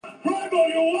That's all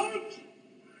you want?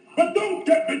 But don't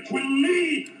get between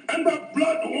me and the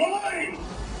blood wine.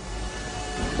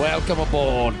 Welcome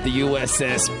aboard the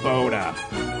USS Boda.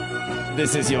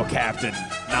 This is your captain,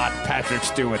 not Patrick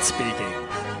Stewart speaking.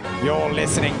 You're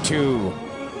listening to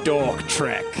Dork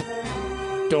Trek.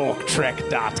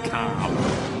 DorkTrek.com.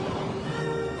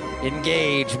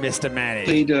 Engage, Mr. Manny.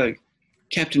 Played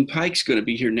Captain Pike's going to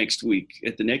be here next week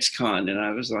at the next con, and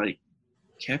I was like,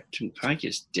 Captain Pike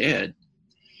is dead.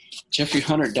 Jeffrey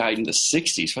Hunter died in the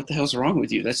 60s. What the hell's wrong with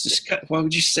you? That's just, why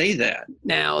would you say that?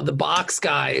 Now, the box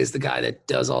guy is the guy that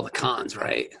does all the cons,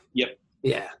 right? Yep.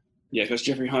 Yeah. Yeah, because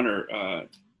Jeffrey Hunter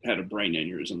had a brain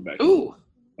aneurysm back Ooh.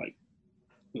 in,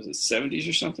 was it 70s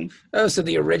or something? Oh, so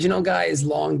the original guy is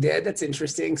long dead. That's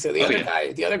interesting. So the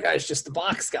other guy is just the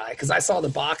box guy, because I saw the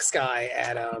box guy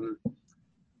at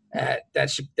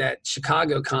that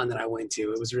Chicago con that I went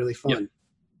to. It was really fun.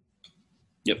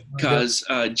 Yep, because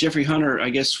Jeffrey Hunter,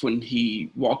 I guess when he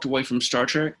walked away from Star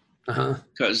Trek,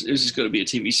 because it was just going to be a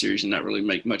TV series and not really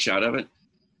make much out of it,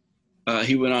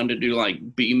 he went on to do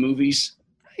like B movies.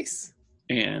 Nice.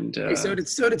 And so did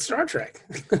Star Trek.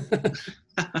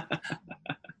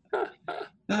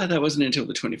 That wasn't until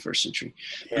the 21st century.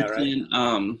 Yeah, but right.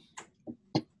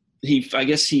 Then, I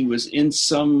guess he was in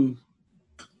some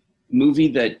movie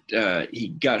that he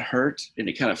got hurt and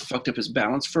it kind of fucked up his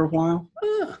balance for a while.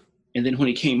 And then when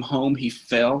he came home, he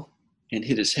fell and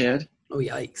hit his head. Oh,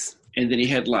 yikes. And then he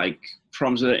had like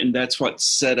problems with it, and that's what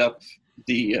set up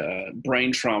the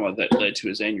brain trauma that led to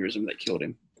his aneurysm that killed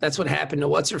him. That's what happened to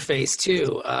what's-her-face,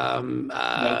 too. No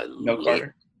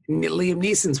Carter. Liam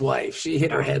Neeson's wife. She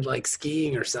hit her head like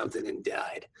skiing or something and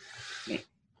died. Yeah.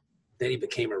 Then he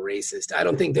became a racist. I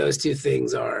don't think those two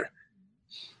things are...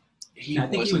 I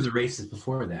think he was a racist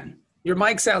before then. Your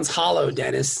mic sounds hollow,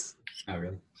 Dennis. Oh,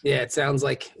 really? Yeah, it sounds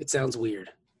weird.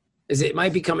 It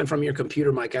might be coming from your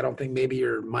computer mic. I don't think maybe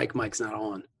your mic's not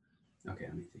on. Okay,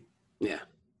 let me see. Yeah.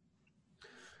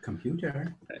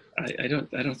 Computer. I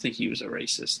don't think he was a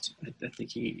racist. I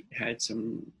think he had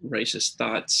some racist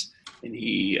thoughts, and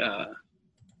he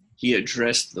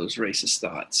addressed those racist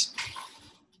thoughts.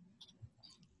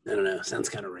 I don't know. Sounds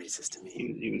kind of racist to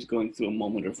me. He was going through a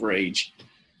moment of rage.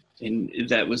 And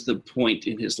that was the point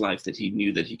in his life that he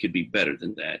knew that he could be better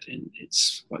than that. And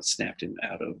it's what snapped him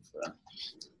out of,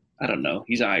 I don't know.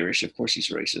 He's Irish. Of course he's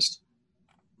racist.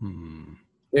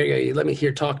 There you go. Let me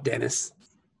hear talk, Dennis.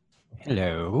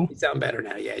 Hello. You sound better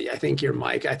now. Yeah. I think your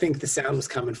mic, I think the sound was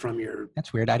coming from your...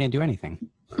 That's weird. I didn't do anything.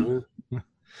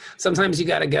 Sometimes you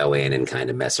got to go in and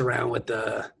kind of mess around with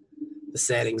the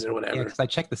settings or whatever. Yeah, because I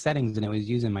checked the settings and it was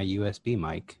using my USB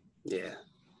mic. Yeah.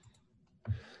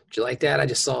 Did you like that? I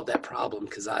just solved that problem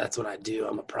because that's what I do.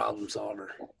 I'm a problem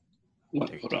solver. What?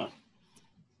 Hold on.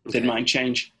 Did mine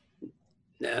change?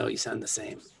 No, you sound the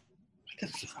same. You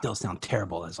still sound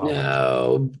terrible as always.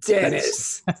 No,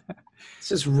 Dennis. It's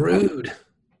just rude.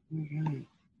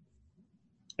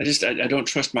 I don't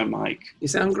trust my mic. You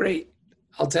sound great.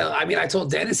 I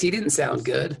told Dennis he didn't sound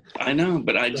good. I know,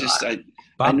 but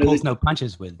Bob pulls no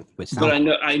punches with sound.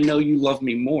 But I know you love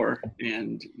me more,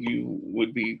 and you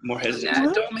would be more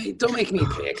hesitant. Don't make me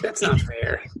pick. That's not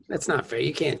fair. That's not fair.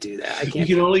 You can't do that. I can't.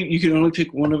 You can only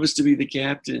pick one of us to be the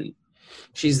captain.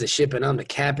 She's the ship, and I'm the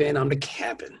captain. I'm the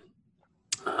captain.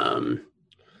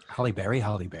 Holly Berry.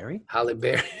 Holly Berry. Holly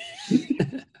Berry.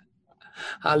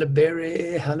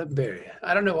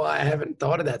 I don't know why I haven't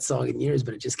thought of that song in years,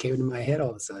 but it just came into my head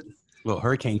all of a sudden. Little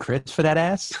Hurricane Chris for that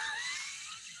ass.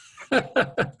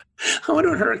 I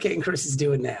wonder what Hurricane Chris is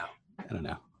doing now. I don't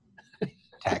know.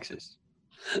 Taxes.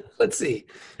 Let's see.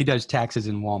 He does taxes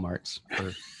in Walmarts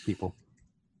for people.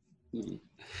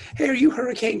 Hey, are you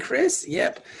Hurricane Chris?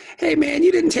 Yep. Hey, man,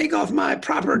 you didn't take off my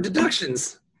proper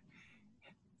deductions.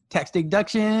 Tax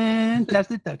deduction.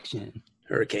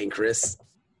 Hurricane Chris.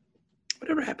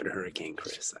 Whatever happened to Hurricane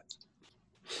Chris?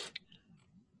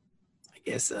 I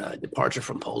guess departure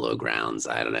from Polo Grounds.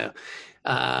 I don't know.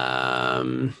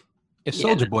 If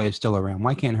Soldier Boy is still around,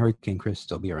 why can't Hurricane Chris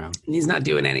still be around? He's not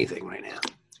doing anything right now.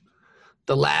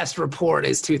 The last report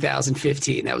is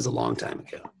 2015. That was a long time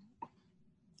ago.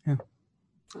 Yeah.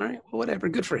 All right. Well, whatever.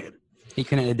 Good for him. He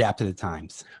couldn't adapt to the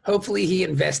times. Hopefully he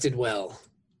invested well.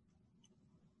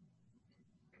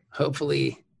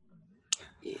 Hopefully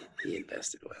he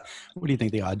invested well. What do you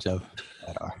think the odds of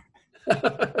that are?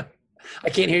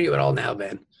 I can't hear you at all now,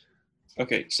 Ben.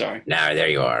 Okay, sorry. Now, there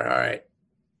you are. All right.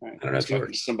 All right. I don't know if you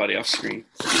were somebody off screen.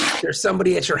 There's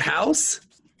somebody at your house?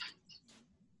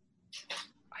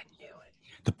 I knew it.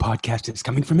 The podcast is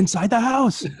coming from inside the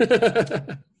house.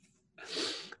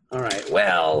 All right.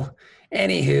 Well,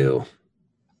 anywho,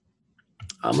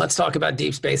 Let's talk about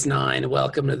Deep Space Nine.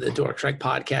 Welcome to the Dork Trek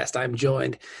podcast. I'm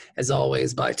joined, as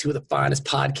always, by two of the finest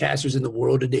podcasters in the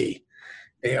world today.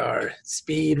 They are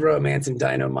Speed, Romance, and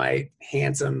Dynamite.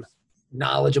 Handsome,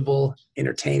 knowledgeable,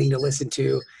 entertaining to listen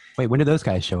to. Wait, when do those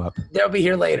guys show up? They'll be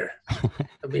here later.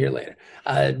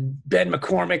 Ben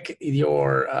McCormick,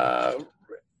 your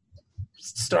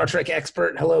Star Trek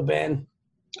expert. Hello, Ben.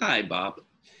 Hi, Bob.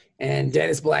 And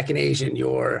Dennis Black and Asian,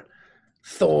 your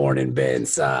thorn in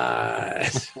Ben's side.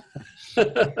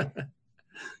 Hello,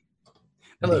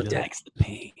 Dex. The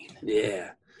pain.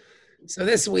 Yeah. So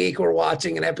this week we're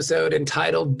watching an episode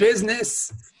entitled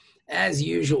Business as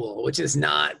Usual, which is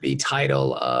not the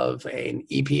title of an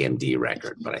EPMD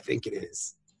record, but I think it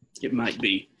is. It might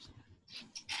be.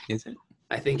 Is it?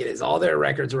 I think it is. All their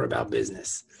records were about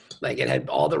business. Like it had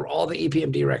all the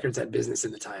EPMD records had business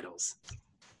in the titles.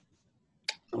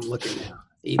 I'm looking now.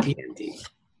 EPMD.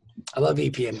 I love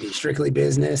EPMD. Strictly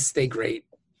Business. They great.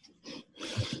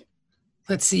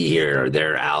 Let's see here.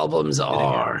 Their albums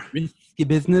are Risky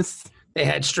Business. They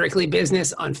had Strictly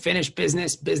Business, Unfinished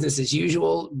Business, Business as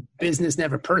Usual, Business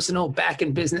Never Personal, Back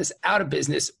in Business, Out of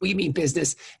Business, We Mean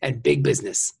Business, and Big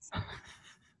Business.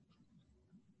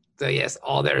 So yes,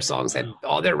 all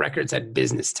their records had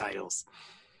business titles.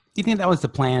 Do you think that was the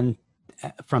plan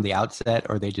from the outset,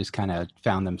 or they just kind of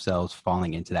found themselves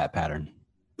falling into that pattern?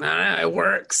 I don't know, it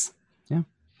works. Yeah.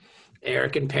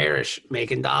 Eric and Parrish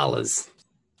making dollars.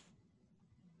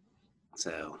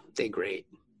 So they great.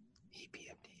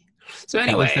 EPMD. So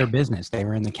anyway. That was their business. They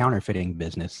were in the counterfeiting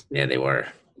business. Yeah, they were.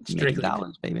 Strictly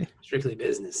dollars, baby. Strictly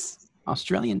business.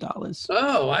 Australian dollars.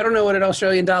 Oh, I don't know what an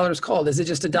Australian dollar is called. Is it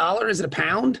just a dollar? Is it a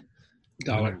pound?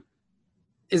 Dollar.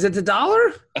 Is it the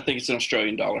dollar? I think it's an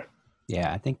Australian dollar.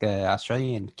 Yeah, I think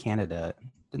Australia and Canada.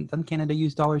 Doesn't Canada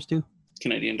use dollars too?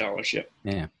 Canadian dollars, yep.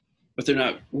 Yeah. But they're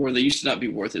not, or they used to not be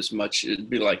worth as much. It'd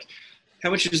be like,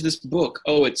 how much is this book?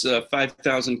 Oh, it's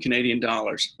 5,000 Canadian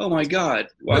dollars. Oh my God.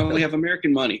 Why don't we have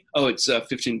American money? Oh, it's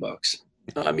 $15.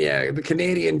 Yeah, the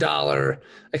Canadian dollar,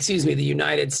 the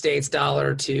United States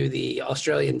dollar to the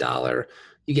Australian dollar,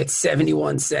 you get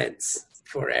 71 cents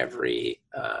for every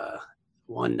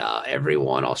one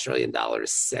Australian dollar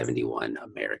is 71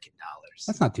 American dollars.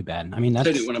 That's not too bad. I mean,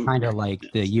 that's kind of like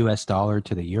the U.S. dollar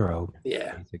to the euro.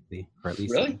 Yeah. Basically, or at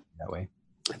least really? That way.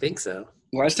 I think so.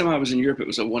 Last time I was in Europe, it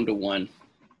was a 1-to-1,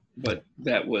 but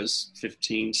that was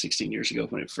 15, 16 years ago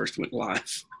when it first went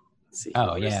live.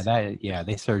 Oh, yeah.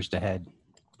 They surged ahead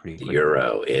pretty quickly.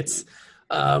 Euro. It's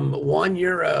 1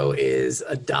 euro is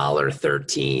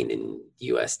 $1.13 in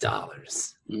U.S.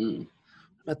 dollars. Mm.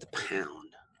 What about the pound?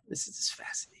 This is just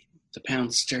fascinating. The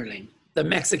pound sterling. The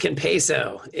Mexican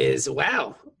peso is,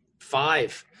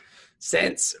 5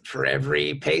 cents for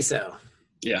every peso.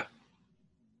 Yeah.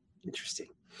 Interesting.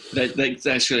 That's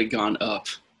actually gone up.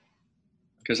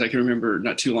 Because I can remember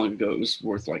not too long ago, it was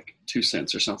worth like 2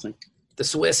 cents or something. The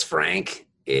Swiss franc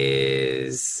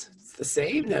is the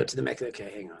same? No, to the Mexican.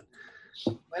 Okay, hang on.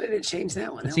 Why did it change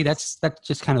that one? See, that's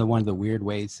just kind of one of the weird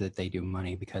ways that they do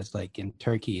money, because like in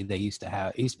Turkey, it used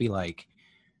to be like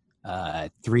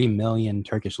 3 million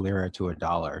Turkish lira to a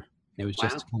dollar. It was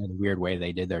just kind of the weird way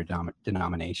they did their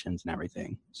denominations and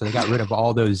everything. So they got rid of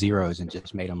all those zeros and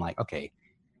just made them like, okay,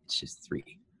 it's just 3.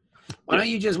 Why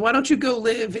don't you go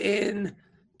live in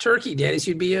Turkey, Dennis?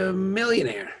 You'd be a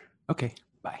millionaire. Okay,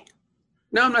 bye.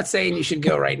 No, I'm not saying you should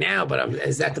go right now, but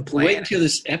is that the plan? Wait until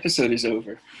this episode is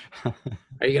over.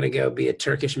 Are you going to go be a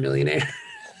Turkish millionaire?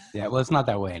 Yeah, well, it's not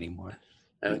that way anymore.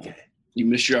 Okay. You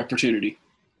missed your opportunity.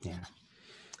 Yeah.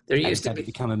 There used to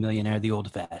become a millionaire the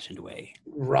old-fashioned way.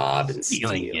 Rob and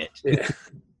stealing steal. it. Yeah.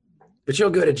 But you'll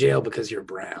go to jail because you're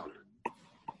brown.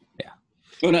 Yeah.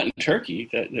 Well, not in Turkey.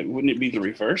 That wouldn't it be the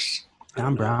reverse?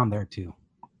 I'm brown there too.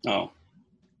 Oh.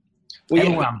 Well,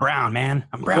 everywhere I'm brown, man.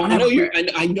 I'm brown. Well, I know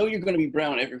you're going to be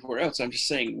brown everywhere else. I'm just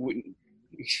saying,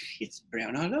 it's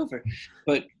brown all over.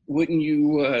 But wouldn't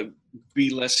you be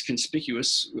less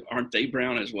conspicuous? Aren't they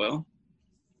brown as well?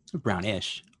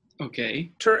 Brownish.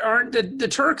 Okay. Aren't the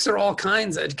Turks are all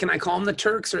kinds of? Can I call them the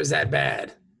Turks, or is that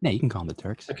bad? Yeah, you can call them the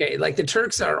Turks. Okay, like the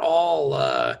Turks are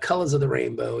all colors of the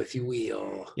rainbow, if you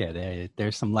will. Yeah,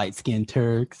 there's some light-skinned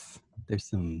Turks. There's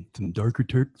some darker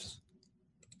Turks.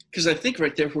 Because I think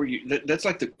right there where that's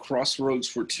like the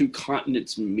crossroads where 2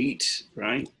 continents meet,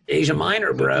 right? Asia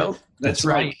Minor, bro. That's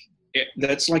right.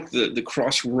 That's like the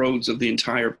crossroads of the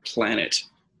entire planet.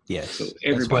 Yes. So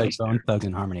everybody's Bone Thugs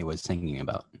and Harmony was singing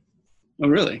about. Oh,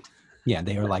 really? Yeah,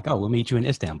 they were like, "Oh, we'll meet you in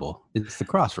Istanbul. It's the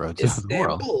crossroads of the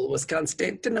world." Istanbul was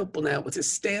Constantinople. Now it's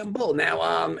Istanbul.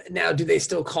 Now, do they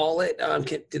still call it?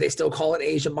 Do they still call it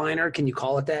Asia Minor? Can you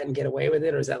call it that and get away with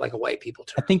it, or is that like a white people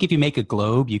term? I think if you make a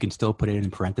globe, you can still put it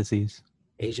in parentheses.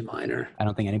 Asia Minor. I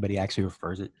don't think anybody actually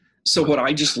refers it. So what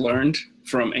I just learned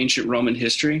from ancient Roman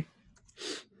history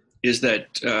is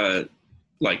that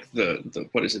like the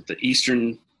what is it, the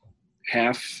eastern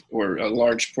half or a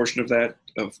large portion of that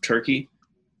of Turkey,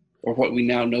 or what we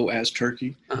now know as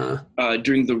Turkey,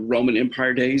 during the Roman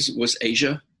Empire days was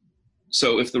Asia.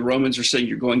 So if the Romans were saying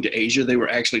you're going to Asia, they were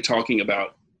actually talking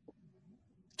about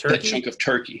Turkey? that chunk of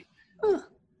Turkey.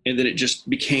 And then it just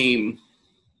became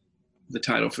the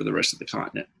title for the rest of the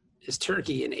continent. Is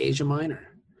Turkey in Asia Minor?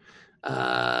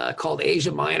 Called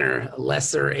Asia Minor,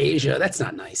 Lesser Asia. That's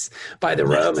not nice. By the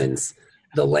Romans,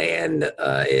 the land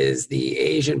is the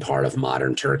Asian part of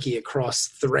modern Turkey across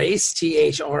Thrace,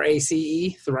 Thrace,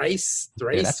 Thrace.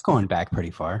 Yeah, that's going back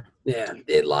pretty far. Yeah,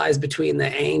 it lies between the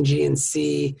Aegean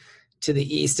Sea to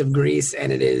the east of Greece,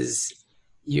 and it is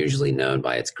usually known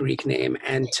by its Greek name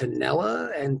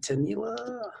Antonella.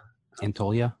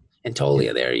 Anatolia,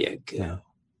 there you go. Yeah.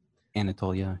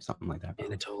 Anatolia, something like that.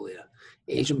 Anatolia,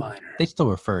 Asia Minor. They still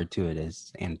refer to it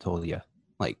as Anatolia,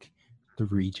 like the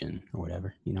region or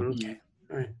whatever, you know? Okay,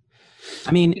 all right.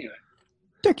 I mean,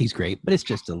 Turkey's great, but it's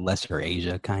just a lesser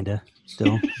Asia, kind of,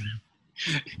 still.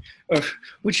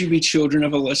 Would you be children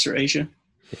of a lesser Asia?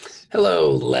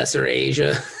 Hello, Lesser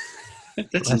Asia.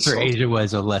 Lesser Asia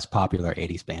was a less popular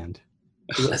 80s band.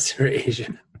 Lesser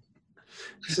Asia.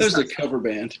 There's a cover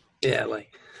band. Yeah,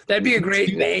 like that'd be a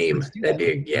great name. That'd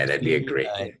be a great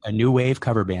name. A new wave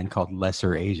cover band called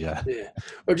Lesser Asia. Yeah,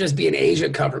 or just be an Asia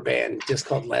cover band, just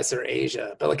called Lesser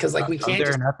Asia. But because we can't. Are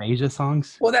there enough Asia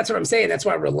songs? Well, that's what I'm saying. That's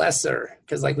why we're lesser,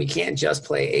 because we can't just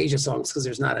play Asia songs because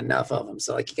there's not enough of them.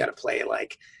 So you got to play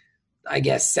I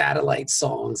guess satellite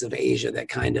songs of Asia that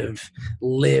kind of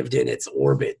lived in its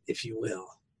orbit, if you will.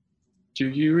 Do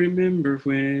you remember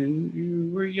when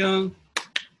you were young?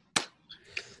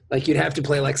 You'd have to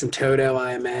play some Toto,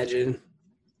 I imagine,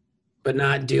 but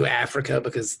not do Africa,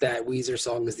 because that Weezer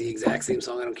song is the exact same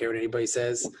song. I don't care what anybody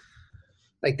says.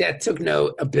 That took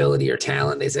no ability or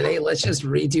talent. They said, hey, let's just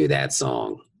redo that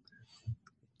song.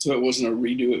 So it wasn't a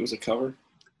redo, it was a cover?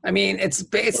 I mean, it's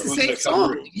the same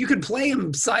song. You could play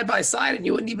them side by side and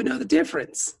you wouldn't even know the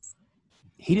difference.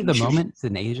 Heat of the Moment is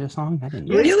an Asia song? I didn't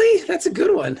know. Really? That's a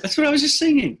good one. That's what I was just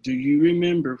singing. Do you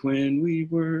remember when we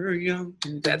were young?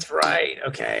 That's right.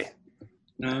 Okay.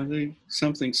 Now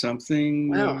something.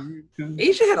 Wow.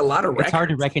 Asia had a lot of records. It's hard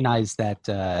to recognize that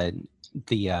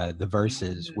the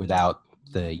verses without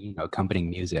the accompanying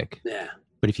music. Yeah.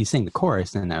 But if you sing the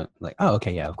chorus, then oh,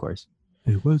 okay, yeah, of course.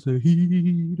 It was the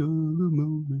heat of the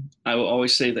moment. I will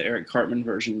always say the Eric Cartman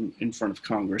version in front of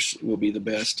Congress will be the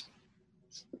best.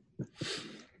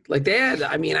 They had,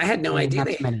 I had no idea.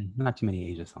 Not too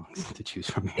many Asia songs to choose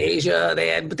from. Asia, they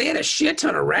had a shit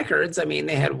ton of records.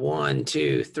 They had 1,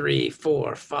 2, 3,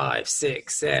 4, 5,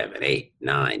 6, 7, 8,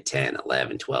 9, 10,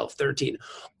 11, 12, 13,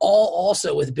 all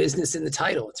also with business in the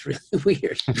title. It's really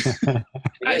weird.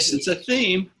 Nice, it's a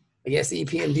theme. I guess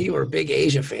EPMD were big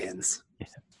Asia fans. Yeah.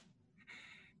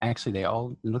 Actually, it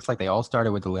looks like they all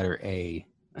started with the letter A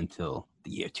until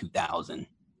the year 2000.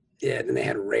 Yeah, then they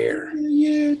had Rare.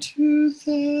 Year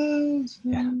 2000.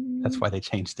 Yeah, that's why they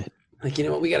changed it. You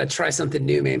know what? We got to try something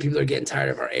new, man. People are getting tired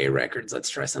of our A records. Let's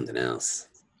try something else.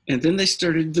 And then they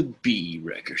started the B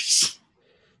records.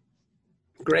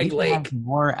 Greg Lake have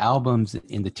more albums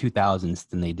in the 2000s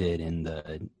than they did in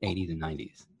the 80s and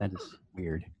 90s. That is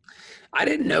weird. I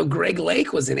didn't know Greg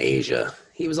Lake was in Asia.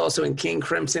 He was also in King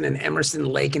Crimson and Emerson,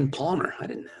 Lake and Palmer. I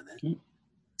didn't know that.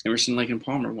 Emerson, Lake and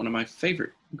Palmer, one of my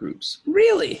favorite groups.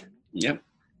 Really? Yep.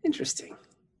 Interesting.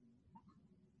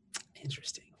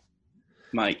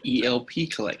 My ELP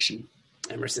collection.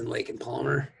 Emerson, Lake and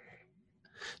Palmer.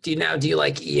 Do you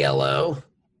like ELO?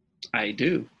 I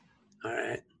do. All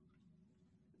right.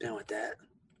 Down with that.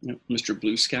 Yep. Mr.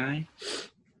 Blue Sky.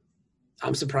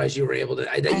 I'm surprised you were able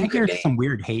to. I think there's some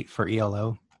weird hate for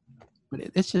ELO, but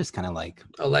it's just kind of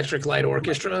Electric Light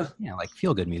Orchestra. Yeah,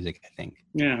 feel good music, I think.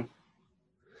 Yeah.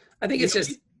 I think it's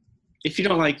just. If you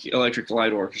don't like Electric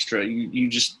Light Orchestra,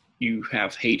 you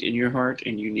have hate in your heart,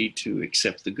 and you need to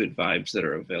accept the good vibes that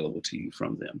are available to you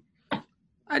from them.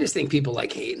 I just think people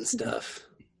like hating stuff.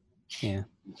 Yeah.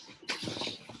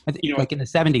 I think, in the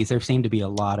 70s, there seemed to be a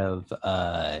lot of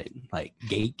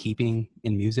gatekeeping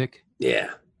in music.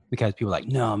 Yeah. Because people were like,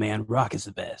 no, man, rock is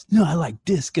the best. No, I like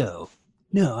disco.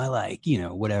 No, I like,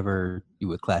 whatever you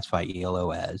would classify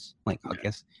ELO as. I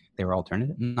guess they were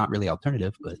alternative. Not really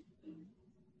alternative, but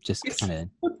just kind of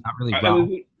not really rock.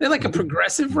 They're like a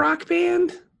progressive rock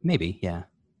band? Maybe, yeah.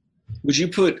 Would you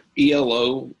put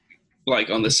ELO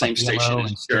on the same station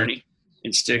as Journey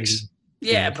and Styx?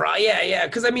 Yeah, probably. Yeah.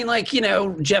 Because I mean, like,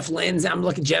 Jeff Lynne's. I'm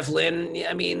looking at Jeff Lynne.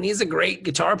 I mean, he's a great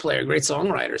guitar player, great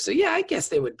songwriter. So yeah, I guess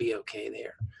they would be okay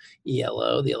there.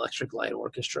 Yellow, the Electric Light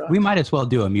Orchestra. We might as well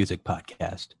do a music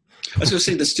podcast. I was going to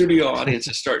say the studio audience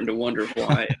is starting to wonder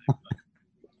why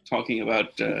talking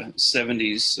about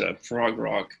 70s prog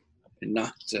rock and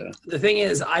not. The thing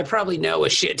is, I probably know a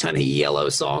shit ton of Yellow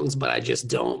songs, but I just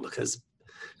don't, because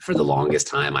for the longest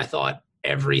time I thought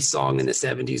every song in the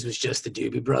 70s was just the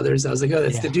Doobie Brothers. I was like, oh,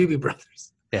 that's the Doobie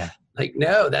Brothers. Yeah. Like,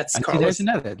 no, that's Carlos. There's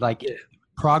another, like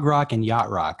prog rock and yacht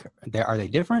rock. Are they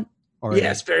different? Or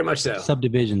yes, very much so.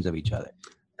 Subdivisions of each other.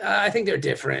 I think they're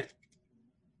different.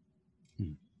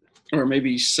 Or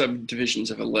maybe subdivisions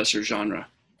of a lesser genre.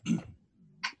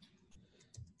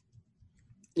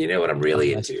 You know what I'm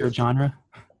really into? Genre?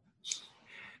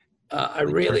 I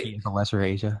really. The lesser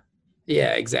Asia.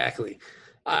 Yeah, exactly.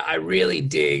 I really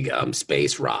dig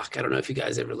space rock. I don't know if you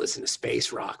guys ever listen to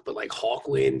space rock, but like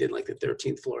Hawkwind and like the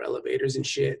 13th Floor Elevators and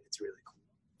shit. It's really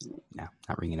cool. No,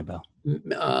 not ringing a bell.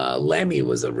 Lemmy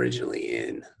was originally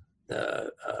in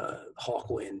the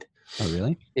Hawkwind. Oh,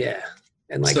 really? Yeah.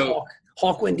 And like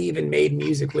Hawkwind even made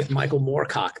music with Michael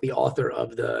Moorcock, the author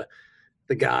of the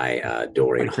guy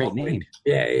Dorian Hawkwind. Name.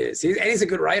 Yeah, he is. And he's a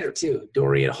good writer too.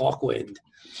 Dorian Hawkwind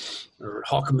or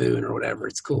Hawkmoon or whatever.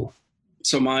 It's cool.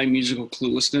 So my musical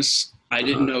cluelessness, I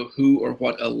didn't know who or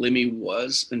what a Lemmy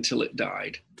was until it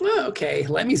died. Oh, okay.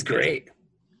 Lemmy's great.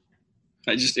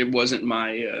 It wasn't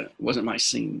my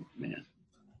scene, man.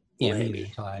 Yeah, maybe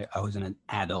until I was an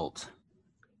adult.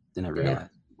 Then I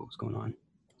realized what was going on.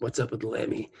 What's up with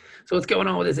Lemmy? So what's going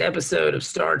on with this episode of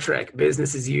Star Trek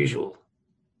Business as Usual?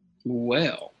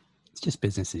 Well, it's just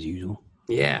business as usual.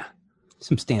 Yeah.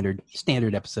 Some standard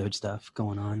episode stuff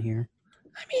going on here.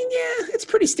 I mean, yeah, it's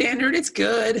pretty standard. It's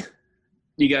good.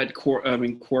 You got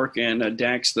Quark and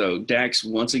Dax, though. Dax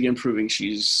once again proving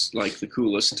she's like the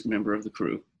coolest member of the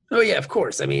crew. Oh yeah, of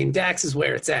course. I mean, Dax is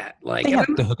where it's at. Like they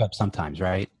have to hook up sometimes,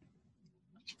 right?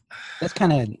 That's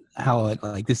kind of how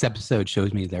like this episode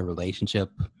shows me their relationship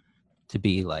to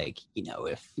be like,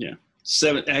 if if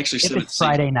it's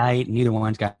Friday night, neither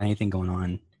one's got anything going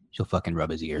on, she'll fucking rub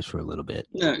his ears for a little bit.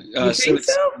 Yeah, you think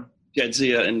so?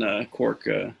 Jadzia and Quark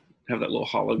have that little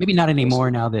hollow. Maybe not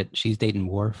anymore now that she's dating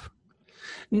Worf.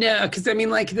 No, because I mean,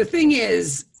 like the thing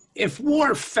is, if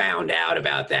Worf found out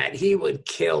about that, he would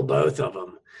kill both of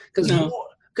them.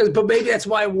 But maybe that's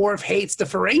why Worf hates the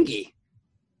Ferengi.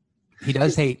 He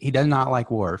does not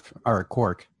like Worf or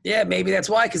Quark. Yeah, maybe that's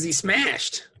why, because he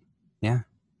smashed. Yeah.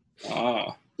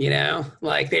 Oh.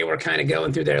 Like they were kind of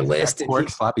going through their list. Quark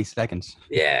sloppy seconds.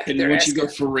 Yeah. And once you go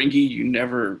Ferengi, you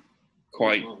never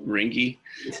quite ringy.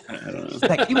 I don't know.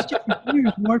 Like, it was just his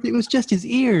ears, Worf. It was just his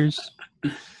ears.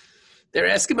 They're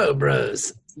Eskimo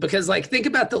bros. Because, like, think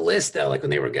about the list, though, like when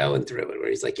they were going through it, where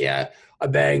he's like, yeah, I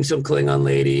banged some Klingon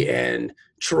lady and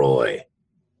Troy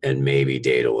and maybe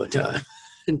Data one time.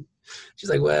 And she's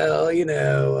like,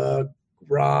 well,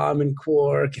 Rom and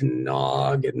Quark and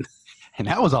Nog and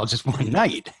that was all just one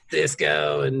night.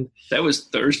 Disco and that was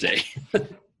Thursday.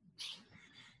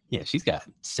 Yeah, she's got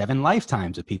 7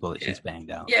 lifetimes of people that she's banged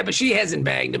out. Yeah, but she hasn't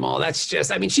banged them all. That's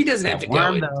just, I mean, she doesn't have to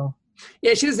go.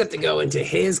 Yeah, she doesn't have to go into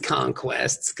his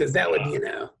conquests because that would,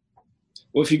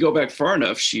 Well, if you go back far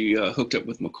enough, she hooked up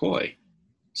with McCoy.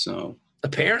 So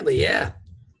apparently, yeah.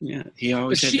 Yeah, he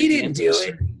always. But she didn't do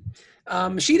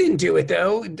it. She didn't do it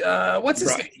though. What's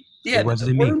his name? Yeah,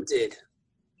 the Worm did.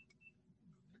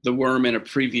 The Worm and a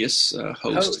previous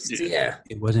host did. Yeah,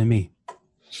 it wasn't me.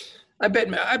 I bet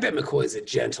McCoy's a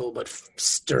gentle but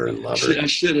stern lover. I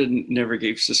should have never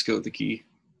gave Cisco the key.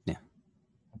 Yeah.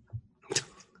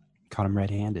 Caught him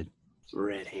red-handed.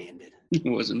 Red-handed. It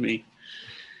wasn't me.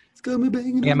 It's got me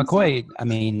banging. Yeah, McCoy. I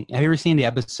mean, have you ever seen the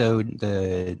episode,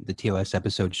 the TOS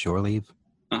episode, Shore Leave?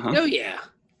 Uh-huh. Oh yeah.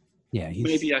 Yeah.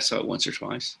 Maybe I saw it once or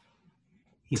twice.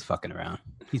 He's fucking around.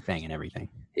 He's banging everything.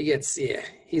 He's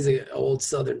an old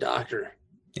Southern doctor.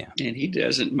 Yeah. And he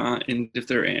doesn't mind if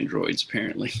they're androids,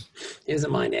 apparently. He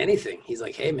doesn't mind anything. He's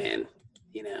like, hey man,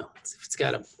 if it's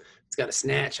got a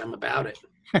snatch, I'm about it.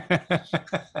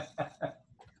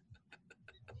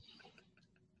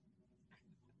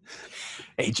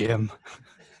 Hey Jim.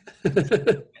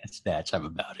 Snatch, I'm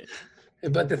about it.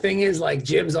 But the thing is, like,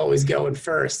 Jim's always going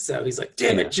first, so he's like,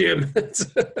 damn it, Jim.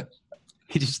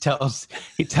 He tells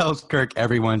Kirk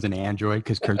everyone's an android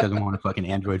because Kirk doesn't want a fucking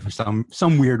android for some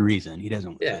weird reason. He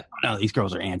doesn't. Yeah. No, these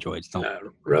girls are androids.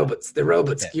 Robots. They're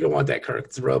robots. Yeah. You don't want that, Kirk.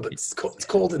 It's robots. It's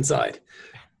cold inside.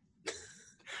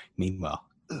 Meanwhile.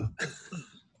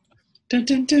 Dun,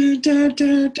 dun, dun, dun,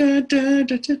 dun, dun, dun,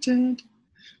 dun, dun.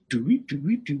 Do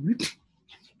it.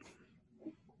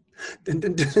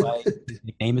 That's why his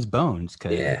nickname is Bones,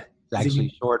 because it's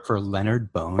actually short for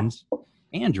Leonard Bones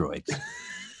Androids.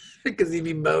 Because he'd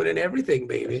be boning everything,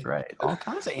 baby. That's right. All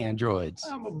kinds of androids.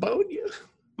 I'm going to bone you.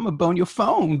 I'm going to bone your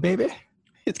phone, baby.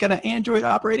 It's got an Android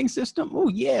operating system. Oh,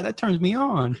 yeah, that turns me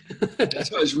on. That's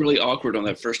why it was really awkward on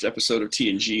that first episode of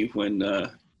TNG when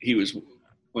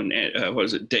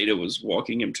Data was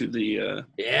walking him to the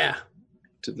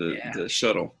the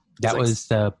shuttle. That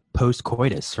was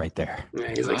post-coitus right there.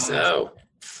 Yeah, he's like, so.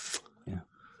 Yeah.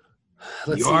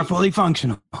 You are fully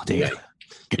functional, Data.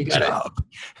 Good job.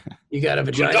 You got a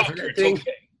vagina for that thing?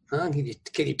 Okay. Huh?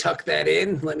 Can you tuck that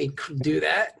in? Let me do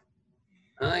that.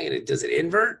 Does it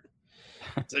invert?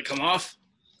 Does it come off?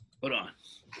 Hold on.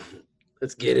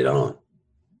 Let's get it on.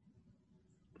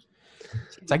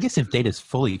 So I guess if Data's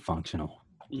fully functional,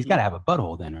 he's got to have a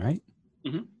butthole then, right?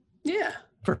 Mm-hmm. Yeah.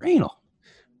 For anal.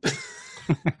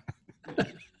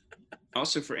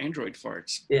 Also for Android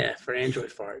farts. Yeah, for Android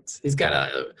farts. He's got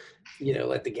to,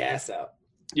 let the gas out.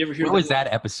 You ever hear Where was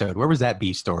that episode? Where was that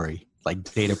B story? Like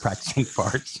Data practicing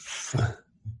farts?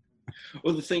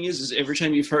 Well, the thing is every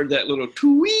time you've heard that little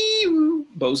twee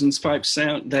bosun's pipe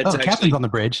sound, that's actually... Captain's on the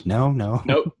bridge. No.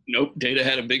 Nope. Data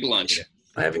had a big lunch.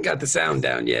 I haven't got the sound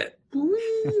down yet.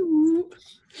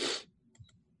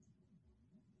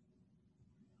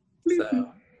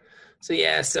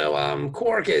 So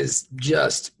Quark is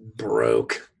just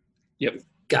broke. Yep.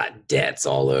 Got debts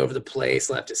all over the place,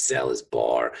 left to sell his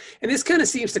bar. And this kind of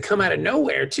seems to come out of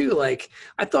nowhere, too. Like,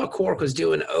 I thought Quark was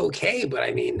doing okay, but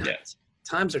I mean,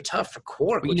 times are tough for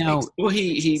Quark.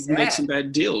 He made some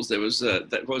bad deals. There was,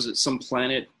 some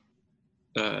planet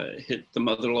hit the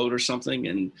mother lode or something,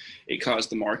 and it caused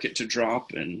the market to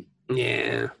drop. And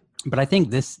yeah. But I think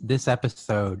this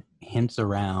episode hints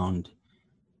around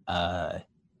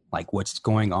like what's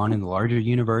going on in the larger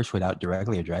universe without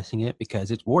directly addressing it,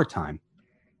 because it's wartime.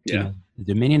 Yeah. The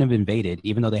Dominion have invaded,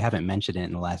 even though they haven't mentioned it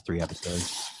in the last 3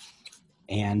 episodes.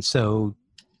 And so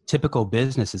typical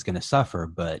business is going to suffer,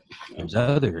 but there's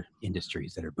other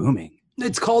industries that are booming.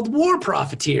 It's called war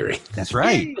profiteering. That's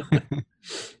right.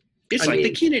 It's like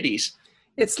the Kennedys.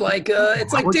 It's like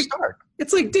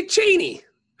Dick Cheney.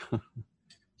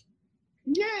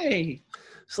 Yay.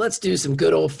 So let's do some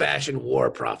good old-fashioned war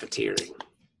profiteering.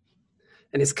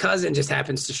 And his cousin just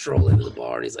happens to stroll into the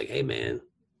bar, and he's like, hey, man,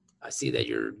 I see that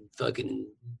you're fucking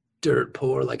dirt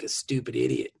poor like a stupid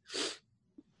idiot.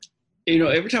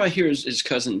 Every time I hear his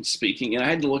cousin speaking, and I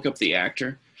had to look up the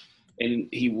actor, and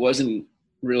he wasn't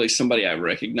really somebody I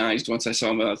recognized once I saw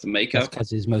him without the makeup. That's because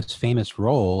his most famous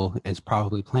role is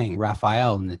probably playing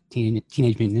Raphael in the Teenage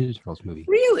Mutant Ninja Turtles movie.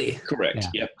 Really? Correct.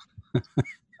 Yeah. Yep.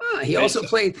 He also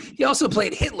played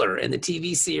Hitler in the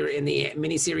TV series, in the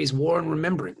miniseries War and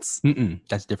Remembrance.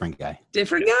 That's a different guy.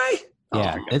 Different guy?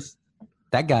 Yeah,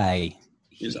 that guy.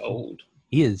 He's old.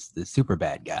 He is the super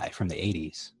bad guy from the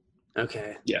 80s.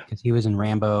 Okay. Yeah. Because he was in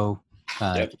Rambo,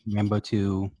 Rambo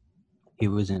 2. He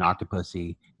was in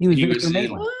Octopussy. He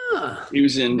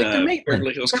was in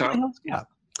Beverly Hills Cop.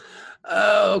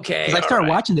 Oh, okay. Because I started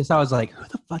watching this, I was like, who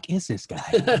the fuck is this guy?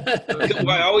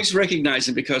 Well, I always recognize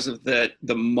him because of the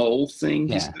mole thing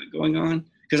he's got going on.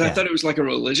 Because I thought it was like a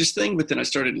religious thing, but then I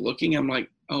started looking. I'm like,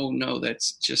 oh no,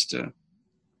 that's just a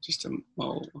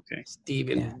mole. Okay.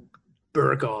 Steven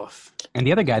Berghoff. And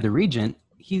the other guy, the Regent,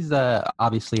 he's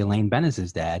obviously Elaine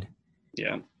Bennis's dad.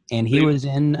 Yeah. And he was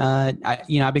in.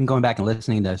 I've been going back and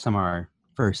listening to some of our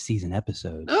first season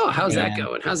episodes. Oh, how's that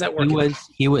going? How's that working?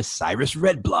 He was Cyrus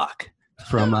Redblock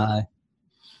from the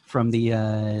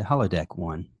holodeck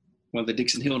one of the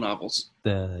Dixon Hill novels,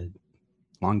 the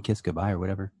Long Kiss Goodbye or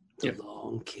whatever.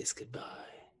 Long Kiss Goodbye.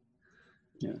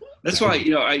 Yeah, that's why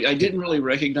I didn't really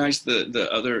recognize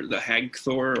the Hag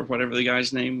Thor or whatever the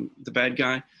guy's name, the bad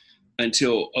guy,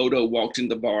 until Odo walked in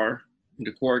the bar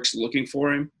into Quark's looking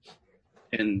for him,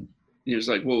 and he was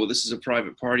like, "Whoa, this is a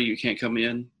private party. You can't come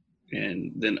in."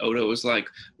 And then Odo was like,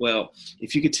 well,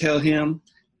 if you could tell him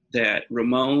that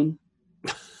Ramon,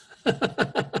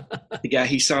 the guy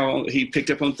he picked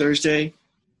up on Thursday,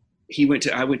 I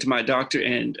went to my doctor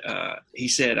and he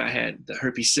said I had the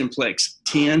herpes simplex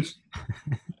 10.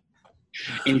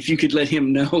 And if you could let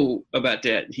him know about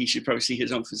that, he should probably see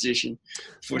his own physician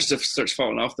before stuff starts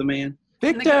falling off the man.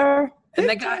 Victor! And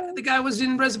the guy was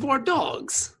in Reservoir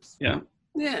Dogs. Yeah.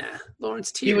 Yeah, Lawrence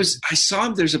Tier. I saw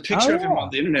him. There's a picture of him on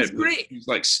the internet. He's great. He was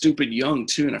like stupid young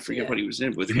too, and I forget what he was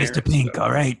in with. Mr. Pink,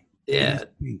 all right. Yeah.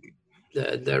 He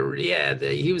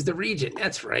was the Regent.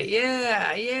 That's right.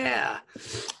 Yeah.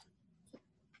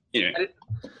 Anyway.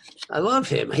 I love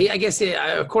him. I guess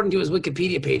according to his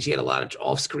Wikipedia page, he had a lot of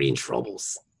off-screen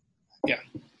troubles.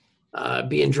 Yeah.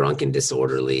 Being drunk and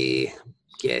disorderly,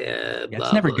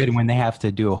 It's never good when they have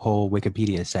to do a whole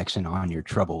Wikipedia section on your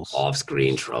troubles.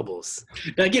 Off-screen troubles.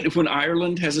 Now, I get it. When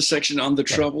Ireland has a section on the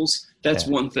troubles, that's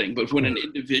one thing. But when an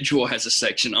individual has a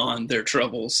section on their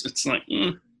troubles, it's like,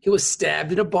 He was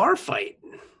stabbed in a bar fight.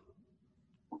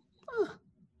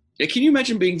 Yeah, can you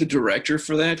imagine being the director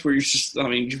for that? Where you're just, I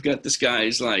mean, you've got this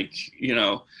guy's like, you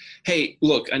know, hey,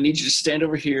 look, I need you to stand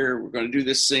over here. We're going to do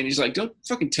this scene. He's like, don't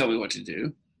fucking tell me what to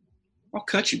do. I'll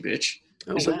cut you, bitch.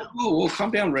 Oh, He's wow. like, whoa, calm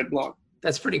down, Red Block.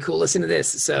 That's pretty cool. Listen to this.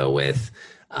 So with,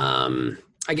 I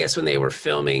guess when they were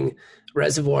filming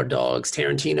Reservoir Dogs,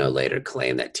 Tarantino later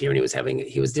claimed that Tierney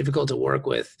he was difficult to work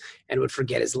with and would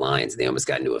forget his lines. They almost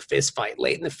got into a fist fight.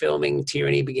 Late in the filming,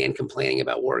 Tierney began complaining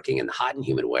about working in the hot and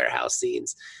humid warehouse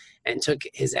scenes and took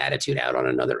his attitude out on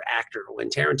another actor. When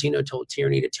Tarantino told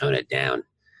Tierney to tone it down,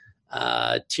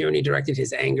 Tierney directed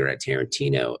his anger at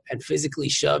Tarantino and physically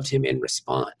shoved him in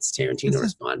response. Tarantino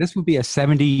responded. This would be a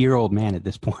 70-year-old man at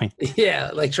this point.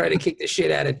 Yeah, like try to kick the shit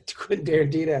out of Quentin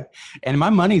Tarantino. And my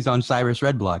money's on Cyrus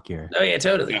Red Block here. Oh, yeah,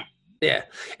 totally. Yeah.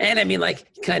 And I mean, like,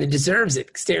 he kind of deserves it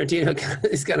because Tarantino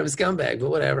is kind of a scumbag,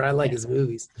 but whatever. I like his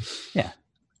movies. Yeah.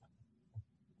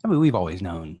 I mean, we've always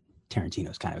known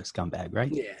Tarantino's kind of a scumbag,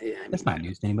 right? Yeah, yeah. I mean, that's not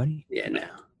news to anybody. Yeah, no.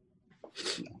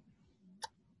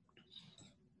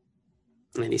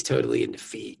 And he's totally in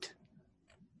defeat.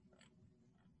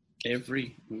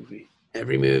 Every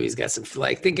movie's got some,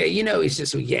 like, he's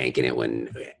just yanking it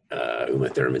when Uma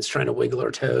Thurman's trying to wiggle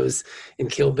her toes in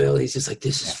Kill Bill. He's just like,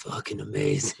 this is fucking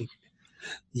amazing.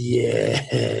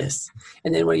 Yes.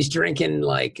 And then when he's drinking,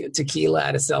 like, tequila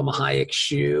out of Selma Hayek's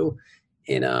shoe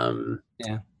in,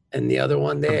 and the other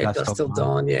one there, Dusk Till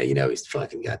Dawn. Yeah, he's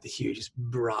fucking got the hugest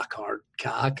rock hard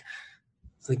cock.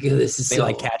 It's like, this is they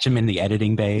like catch him in the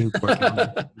editing bay. You've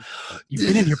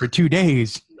been in here for 2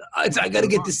 days. I got to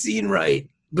get the scene right.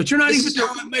 But you're not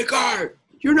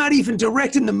You're not even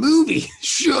directing the movie.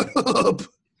 Shut up.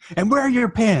 And where are your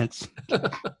pants?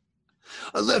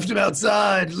 I left them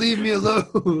outside. Leave me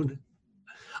alone.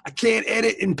 I can't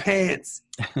edit in pants.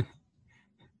 Do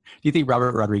you think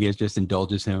Robert Rodriguez just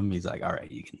indulges him? He's like, all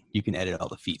right, you can edit all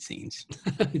the feet scenes.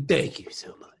 Thank you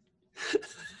so much.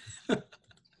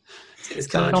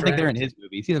 So I don't think they're in his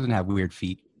movies. He doesn't have weird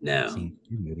feet. No. Scenes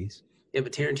in movies. Yeah,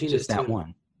 but Tarantino's just that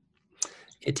one.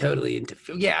 It totally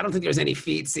I don't think there's any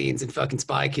feet scenes in fucking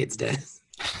Spy Kids Death.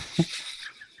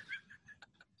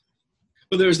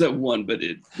 Well, there's that one, but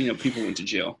people went to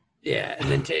jail. Yeah, and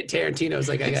then Tarantino's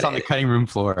like, it's on the cutting room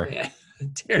floor. Yeah,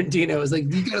 Tarantino was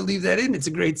like, you gotta leave that in. It's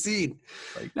a great scene.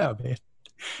 Like, no, man.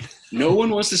 No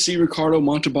one wants to see Ricardo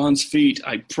Montalban's feet.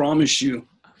 I promise you.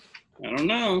 I don't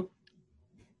know.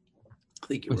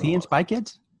 Was he in Spy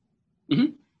Kids?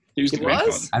 Mm-hmm. He was the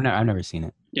grandfather. I've never seen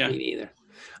it. Yeah, me neither.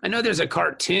 I know there's a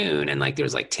cartoon and like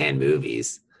there's like 10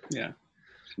 movies. Yeah.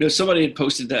 No, somebody had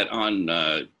posted that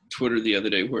on Twitter the other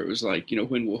day where it was like,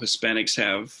 when will Hispanics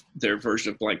have their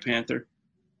version of Black Panther?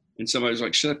 And somebody was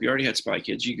like, shut up, you already had Spy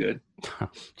Kids, you good.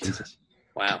 Jesus.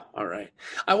 Wow. All right.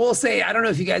 I will say, I don't know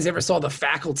if you guys ever saw The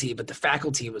Faculty, but The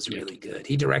Faculty was really good.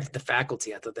 He directed The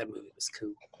Faculty. I thought that movie was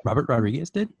cool. Robert Rodriguez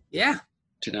did? Yeah.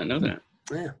 Did not know that.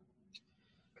 Yeah.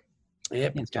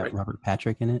 Yep. It's got Robert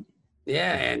Patrick in it.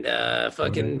 Yeah, and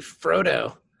fucking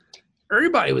Frodo.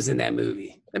 Everybody was in that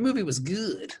movie. That movie was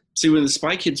good. See, when the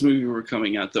Spy Kids movie were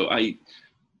coming out, though,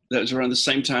 that was around the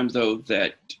same time, though,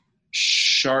 that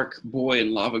Shark Boy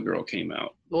and Lava Girl came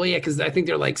out. Well, yeah, because I think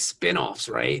they're like spin-offs,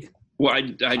 right? Well,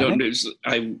 I don't know.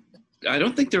 I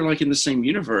don't think they're like in the same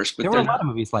universe. But there were a lot of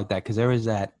movies like that because there was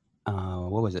that,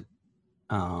 what was it?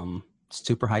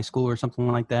 Super High School or something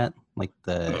like that. Like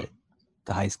the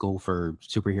high school for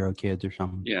superhero kids or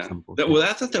something. Yeah.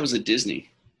 I thought that was a Disney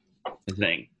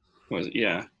thing. Was it?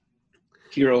 Yeah.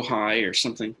 Hero High or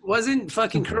something. Wasn't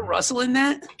fucking Kurt Russell in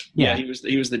that? Yeah, he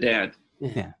was the dad.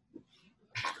 Yeah.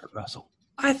 Kurt Russell.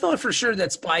 I thought for sure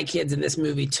that Spy Kids in this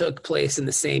movie took place in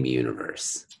the same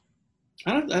universe.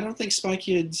 I don't think Spy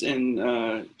Kids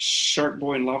and Shark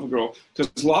Boy and Lava Girl,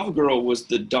 because Lava Girl was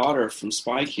the daughter from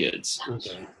Spy Kids.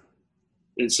 Okay.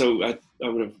 And so I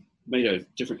would have made a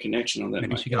different connection on that.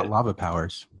 Maybe she got lava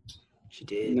powers. She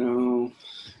did. No.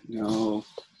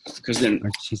 Because then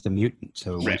she's the mutant,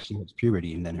 so when she hits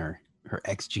puberty, and then her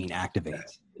X gene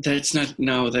activates. That's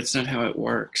not how it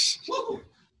works.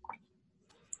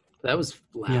 That was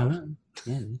loud.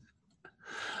 Yeah.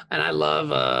 And I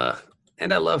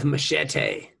love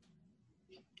Machete.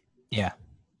 Yeah.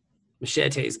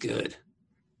 Machete's good.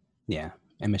 Yeah.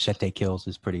 And Machete Kills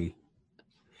is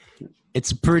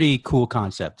it's a pretty cool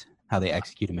concept how they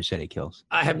execute a Machete Kills.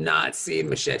 I have not seen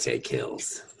Machete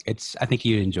Kills. I think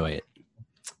you'd enjoy it.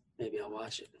 Maybe I'll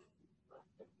watch it.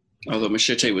 Although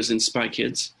Machete was in Spy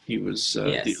Kids, he was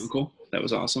the uncle. That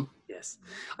was awesome. Yes,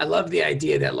 I love the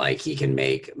idea that like he can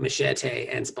make Machete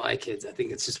and Spy Kids. I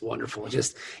think it's just wonderful.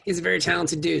 Just he's a very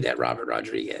talented dude, that Robert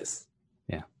Rodriguez.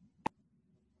 Yeah,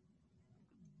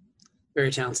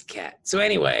 very talented cat. So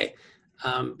anyway,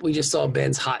 we just saw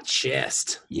Ben's hot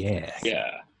chest. Yeah.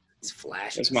 It's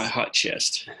flashing. That's my hot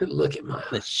chest. Look at my.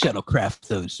 Let's shuttlecraft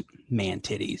those man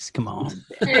titties. Come on.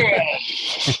 All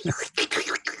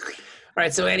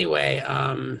right. So anyway,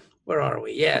 where are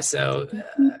we? Yeah. So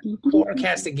Quark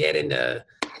has to get into.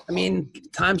 I mean,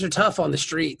 times are tough on the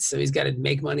streets, so he's got to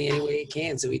make money any way he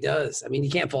can. So he does. I mean, you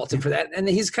can't fault him for that. And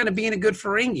he's kind of being a good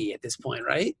Ferengi at this point,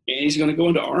 right? And he's going to go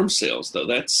into arms sales, though.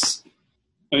 That's,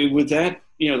 I mean, with that,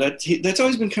 you know, that's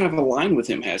always been kind of a line with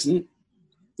him, hasn't it?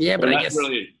 Yeah, but I guess not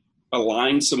really a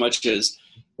line so much as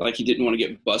like he didn't want to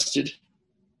get busted.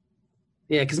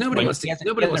 Yeah, because nobody wants to.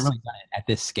 Nobody wants really done it at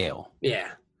this scale. Yeah,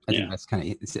 I think that's kind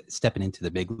of stepping into the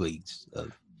big leagues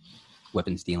of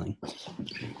weapons dealing.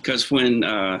 Because when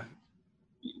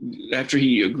after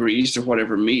he agrees to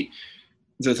whatever meet,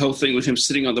 the whole thing with him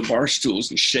sitting on the bar stools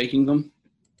and shaking them.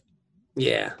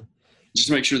 Yeah. Just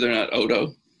to make sure they're not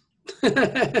Odo.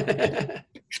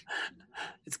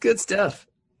 It's good stuff.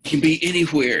 He can be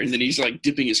anywhere, and then he's like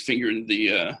dipping his finger in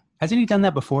the. Hasn't he done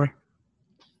that before?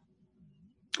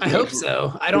 I hope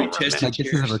so. I don't remember. Like,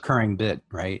 this is a recurring bit,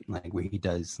 right? Like where he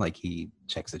does, like he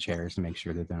checks the chairs to make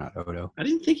sure that they're not Odo. I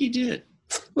didn't think he did.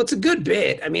 Well, it's a good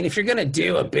bit. I mean, if you're gonna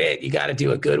do a bit, you got to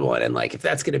do a good one. And like, if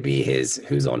that's gonna be his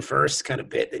 "who's on first" kind of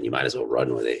bit, then you might as well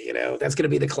run with it. You know, that's gonna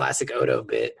be the classic Odo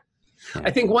bit. Yeah. I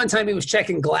think one time he was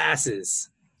checking glasses.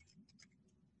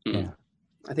 Yeah.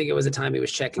 I think it was a time he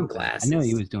was checking glasses. I know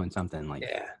he was doing something like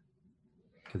yeah.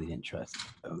 Because he didn't trust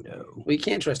Odo. Well, you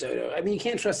can't trust Odo. I mean, you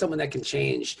can't trust someone that can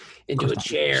change into a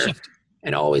chair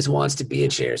and always wants to be a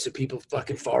chair so people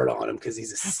fucking fart on him because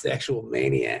he's a sexual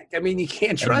maniac. I mean, you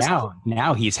can't trust him.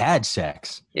 Now he's had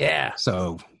sex. Yeah.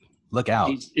 So look out.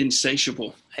 He's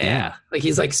insatiable. Yeah. Like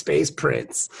he's like Space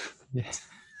Prince. Yes.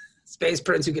 Space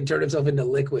Prince who can turn himself into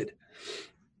liquid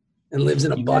and lives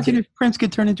in a bucket. Imagine if Prince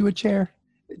could turn into a chair.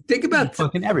 Think about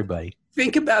fucking everybody.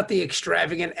 Think about the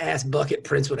extravagant ass bucket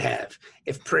Prince would have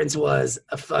if Prince was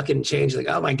a fucking change. Like,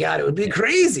 oh my God, it would be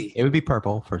crazy. It would be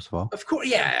purple, first of all. Of course,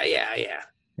 yeah.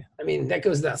 I mean, that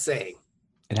goes without saying.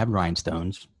 It'd have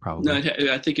rhinestones, probably. No,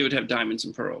 I think it would have diamonds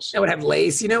and pearls. It would have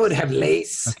lace. You know, it would have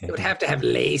lace. Okay. It would have to have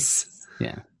lace.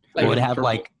 Yeah. Like it would have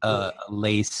like a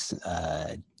lace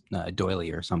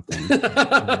doily or something.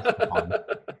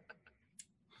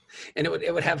 And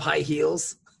it would have high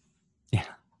heels. Yeah.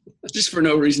 Just for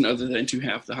no reason other than to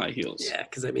have the high heels. Yeah,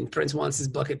 because I mean, Prince wants his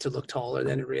bucket to look taller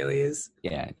than it really is.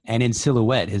 Yeah, and in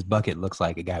silhouette, his bucket looks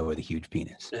like a guy with a huge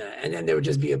penis. And then there would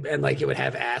just be and like it would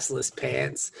have assless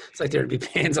pants. It's like there would be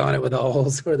pants on it with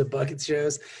holes where the bucket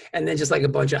shows, and then just like a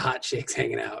bunch of hot chicks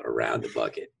hanging out around the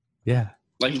bucket. Yeah,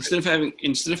 like instead of having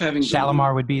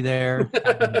Shalimar would be there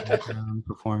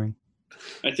performing.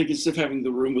 I think instead of having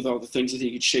the room with all the things that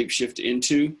he could shapeshift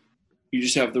into, you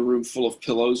just have the room full of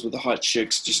pillows with the hot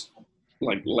chicks just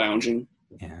like lounging.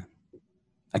 Yeah.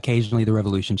 Occasionally the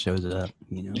revolution shows up,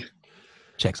 you know,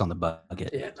 checks on the bucket.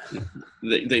 Yeah.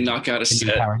 They knock out a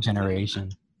set. Power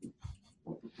generation.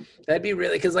 That'd be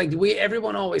really, because like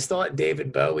everyone always thought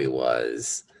David Bowie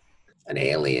was an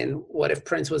alien. What if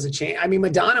Prince was a change? I mean,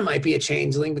 Madonna might be a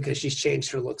changeling because she's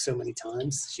changed her look so many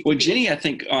times. Well, Jenny, I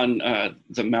think on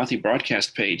the Mouthy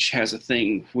broadcast page has a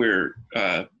thing where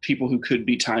people who could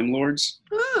be Time Lords.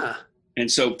 Ah. And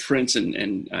so Prince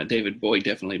and David Bowie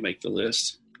definitely make the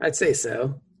list. I'd say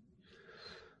so.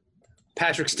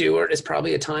 Patrick Stewart is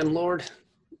probably a Time Lord.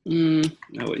 I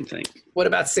wouldn't think. What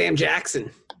about Sam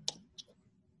Jackson?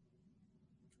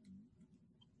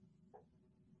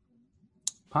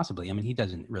 Possibly. I mean, he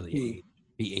doesn't really age.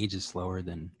 He ages slower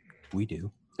than we do.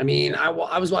 I mean, I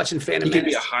was watching Phantom Menace. He could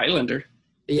be a Highlander.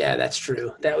 Yeah, that's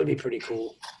true. That would be pretty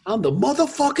cool. I'm the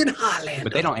motherfucking Highlander.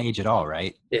 But they don't age at all,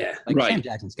 right? Yeah. Like right. Sam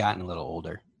Jackson's gotten a little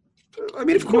older. I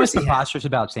mean, of course. What's preposterous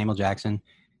about Samuel Jackson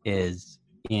is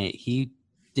he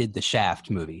did the Shaft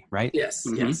movie, right? Yes,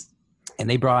 yes. And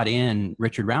they brought in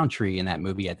Richard Roundtree in that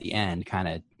movie at the end, kind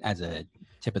of as a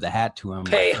tip of the hat to him.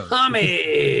 Pay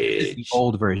homage. The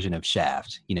old version of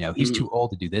Shaft. You know, he's too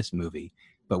old to do this movie,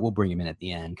 but we'll bring him in at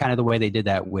the end. Kind of the way they did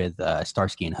that with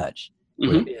Starsky and Hutch.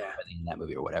 In that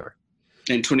movie or whatever.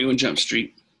 And 21 Jump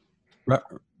Street.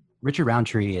 Richard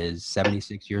Roundtree is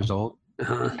 76 years old.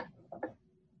 Uh-huh.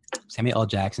 Samuel L.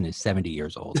 Jackson is 70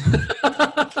 years old.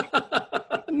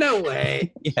 No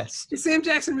way. Yes. Is Sam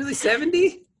Jackson really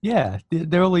 70? Yeah,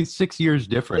 they're only 6 years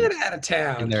different. Get out of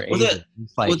town. In their ages.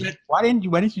 It's like, why didn't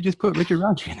you just put Richard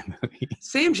Roundtree in the movie?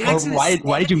 Sam Jackson.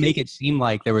 Why did you make it seem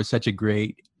like there was such a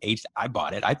great age? I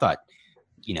bought it. I thought,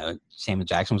 Samuel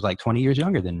Jackson was like 20 years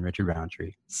younger than Richard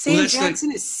Roundtree. Sam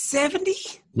Jackson is 70?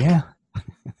 Yeah.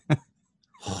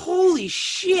 Holy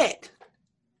shit.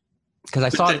 Because I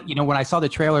saw, when I saw the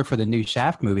trailer for the new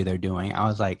Shaft movie they're doing, I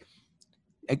was like,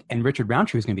 and Richard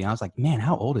Roundtree was going to be, I was like, man,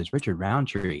 how old is Richard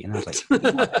Roundtree? And I was like,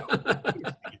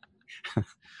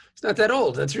 it's not that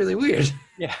old. That's really weird.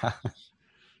 Yeah.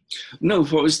 No,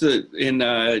 what was in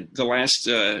the last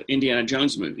Indiana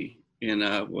Jones movie in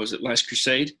what was it, Last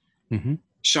Crusade? Mm-hmm.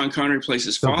 Sean Connery plays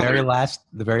his father.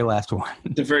 The very last one.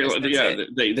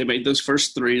 They made those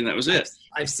first three, and that was it.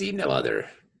 I've seen no other.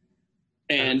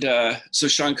 And so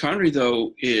Sean Connery,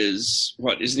 though,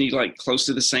 isn't he like close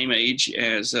to the same age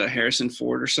as Harrison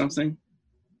Ford or something?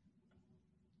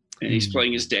 And he's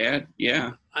playing his dad.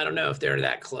 Yeah. I don't know if they're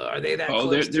that close. Are they that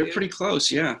close? Oh, they're pretty close.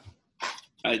 Yeah.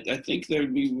 I think they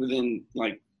would be within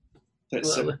like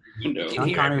that window.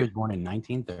 Sean Connery was born in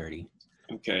 1930.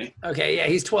 Okay. Okay. Yeah,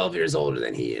 he's 12 years older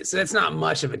than he is, so that's not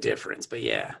much of a difference. But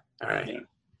yeah. All right.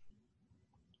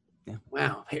 Yeah.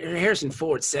 Wow. Harrison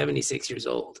Ford's 76 years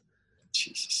old.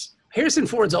 Jesus. Harrison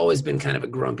Ford's always been kind of a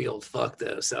grumpy old fuck,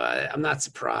 though, so I'm not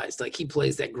surprised. Like, he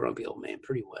plays that grumpy old man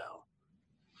pretty well.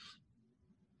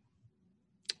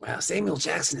 Wow, Samuel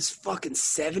Jackson is fucking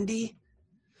 70?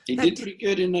 He did pretty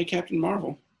good in Captain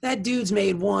Marvel. That dude's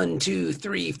made 1, 2,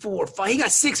 3, 4, 5. He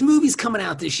got 6 movies coming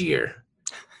out this year.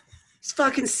 He's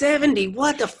fucking 70.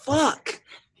 What the fuck?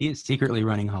 He is secretly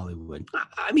running Hollywood.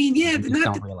 I mean, yeah. You just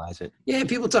don't realize it. Yeah,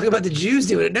 people talk about the Jews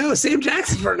doing it. No, Sam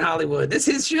Jackson's running Hollywood. This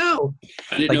is his show.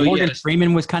 Morgan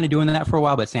Freeman was kind of doing that for a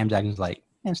while, but Sam Jackson's like,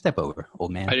 step over,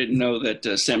 old man. I didn't know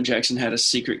that Sam Jackson had a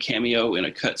secret cameo in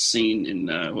a cut scene in,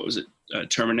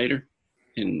 Terminator?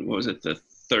 In, what was it, the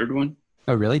third one?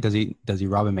 Oh, really? Does he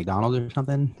rob a McDonald's or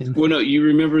something? Well, no, you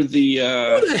remember the...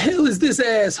 Who the hell is this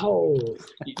asshole?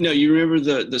 No, you remember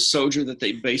the soldier that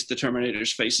they based the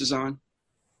Terminator's faces on?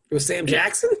 It was Sam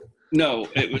Jackson? No,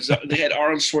 it was they had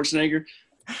Arnold Schwarzenegger,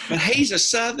 but he's a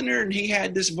Southerner, and he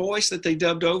had this voice that they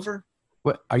dubbed over.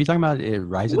 What are you talking about?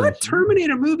 Rise of the What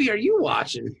Terminator movie are you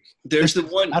watching? There's the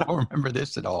one. I don't remember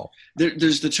this at all.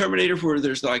 There's the Terminator where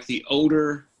there's like the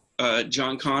older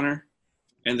John Connor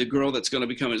and the girl that's going to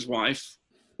become his wife.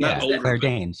 Not older, Claire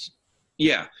Danes.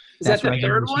 Yeah, is that the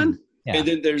third one? Yeah. And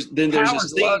then there's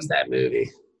Powers loves that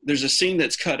movie. There's a scene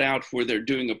that's cut out where they're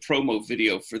doing a promo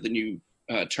video for the new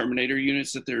Terminator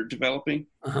units that they're developing.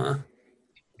 Uh-huh.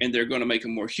 And they're going to make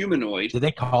them more humanoid. Did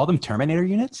they call them Terminator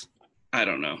units? I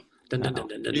don't know.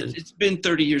 It's It's been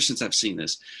 30 years since I've seen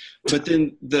this. But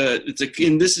then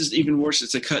and this is even worse,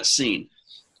 it's a cut scene.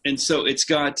 And so it's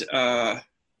got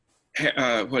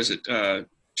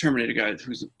Terminator guy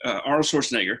who's Arnold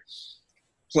Schwarzenegger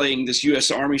playing this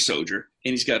US Army soldier,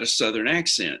 and he's got a Southern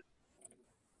accent.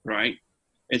 Right?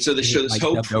 And so they show this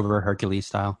hope dubbed over Hercules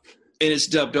style. And it's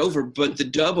dubbed over, but the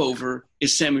dub over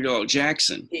is Samuel L.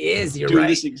 Jackson. He is, you're doing right.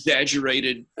 This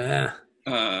exaggerated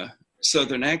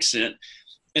Southern accent.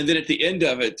 And then at the end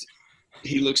of it,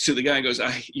 he looks to the guy and goes,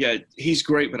 he's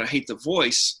great, but I hate the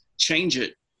voice. Change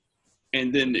it.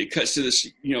 And then it cuts to this,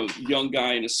 young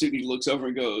guy in a suit, and he looks over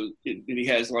and goes, and he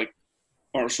has like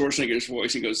Arnold Schwarzenegger's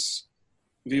voice. He goes,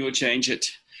 we will change it.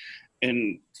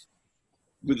 And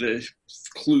with the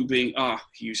clue being,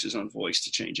 he used his own voice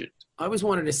to change it. I always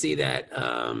wanted to see that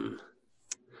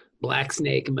Black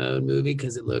Snake Mode movie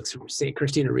because it looks,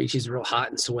 Christina Ricci's real hot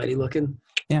and sweaty looking.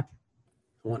 Yeah.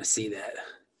 I want to see that.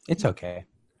 It's okay.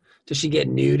 Does she get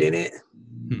nude in it?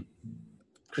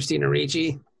 Christina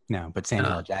Ricci? No, but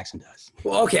Samuel L. Jackson does.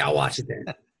 Well, okay, I'll watch it then.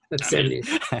 That's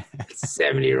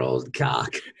 70-year-old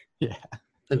cock. Yeah.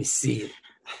 Let me see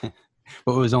it.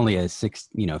 Well, it was only a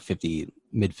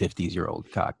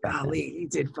mid-50s-year-old cock. Golly, he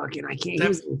did fucking, I can't. He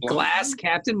was Glass,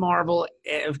 Captain Marvel,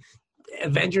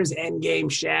 Avengers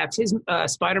Endgame, Shaft, his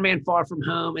Spider-Man Far From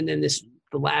Home, and then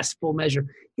the last Full Measure.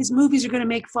 His movies are going to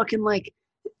make fucking like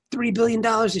 $3 billion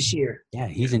this year. Yeah,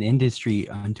 he's an industry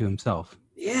unto himself.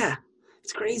 Yeah,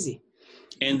 it's crazy.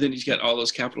 And then he's got all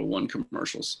those Capital One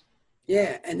commercials.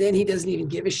 Yeah, and then he doesn't even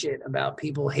give a shit about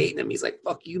people hating him. He's like,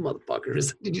 fuck you,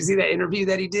 motherfuckers. Did you see that interview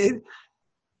that he did?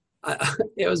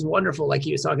 It was wonderful. Like,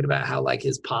 he was talking about how, like,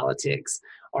 his politics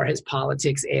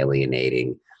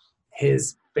alienating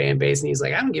his fan base. And he's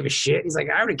like, I don't give a shit. He's like,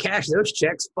 I already cashed those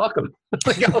checks. Fuck them.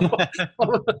 Like,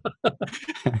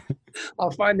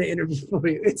 I'll find the interview for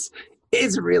you.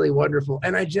 It's really wonderful.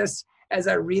 And as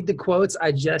I read the quotes,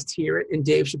 I just hear it in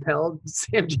Dave Chappelle,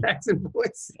 Sam Jackson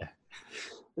voice. Yeah.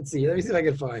 Let's see. Let me see if I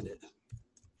can find it.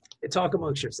 Talk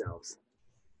amongst yourselves.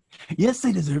 Yes,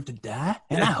 they deserve to die,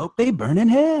 and I hope they burn in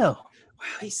hell. Wow,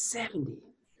 he's 70.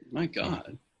 My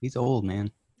God. He's old,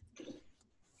 man.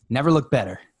 Never looked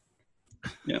better.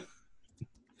 Yeah.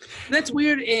 That's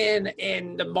weird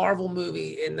in the Marvel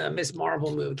movie, in the Miss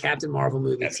Marvel movie, Captain Marvel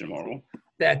movie. Captain Marvel.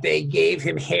 That they gave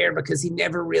him hair because he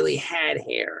never really had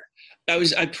hair.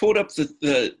 I pulled up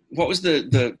the what was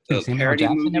the parody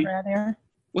movie? Never had hair?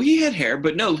 Well, he had hair,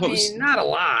 but no, not a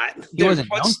lot. There's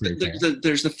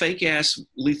the fake ass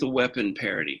Lethal Weapon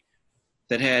parody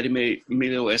that had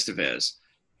Emilio Estevez,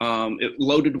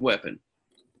 Loaded Weapon,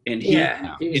 and he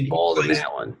was bald in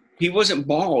that one. He wasn't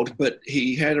bald, but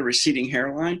he had a receding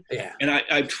hairline. Yeah, and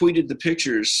I tweeted the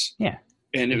pictures. Yeah,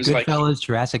 and it was Goodfellas,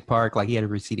 Jurassic Park, like he had a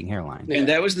receding hairline. And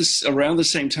that was around the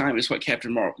same time as what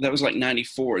Captain Marvel. That was like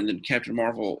 94, and then Captain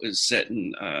Marvel is set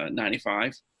in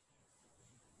 95.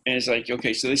 And it's like,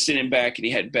 okay, so they sent him back, and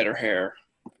he had better hair.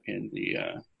 And the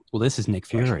well, this is Nick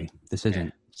Fury. This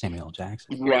isn't Samuel L.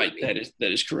 Jackson. Right. That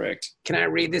is correct. Can I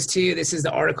read this to you? This is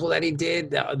the article that he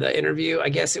did, the interview. I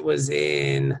guess it was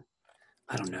in,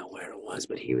 I don't know where it was,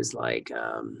 but he was like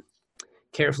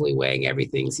carefully weighing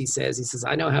everything. He says,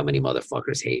 I know how many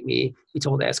motherfuckers hate me. He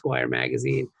told Esquire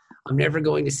magazine, I'm never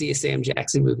going to see a Sam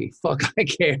Jackson movie. Fuck, I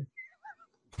care.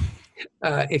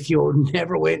 If you'll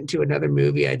never went to another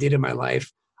movie I did in my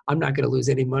life, I'm not going to lose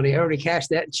any money. I already cashed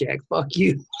that check. Fuck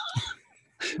you.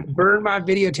 Burn my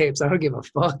videotapes. I don't give a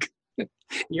fuck.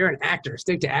 You're an actor.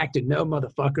 Stick to acting. No,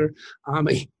 motherfucker. I'm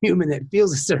a human that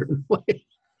feels a certain way.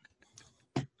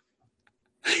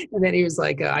 And then he was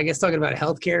like, I guess talking about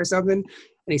healthcare or something. And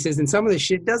he says, and some of this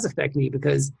shit does affect me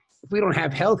because if we don't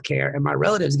have healthcare and my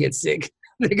relatives get sick,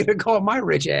 they're going to call my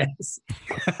rich ass.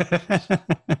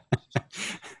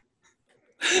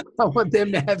 I want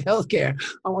them to have health care.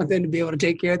 I want them to be able to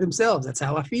take care of themselves. That's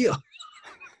how I feel.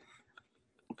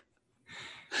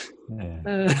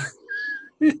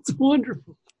 It's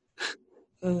wonderful.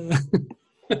 And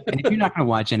if you're not going to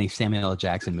watch any Samuel L.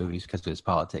 Jackson movies because of his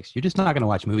politics, you're just not going to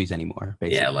watch movies anymore,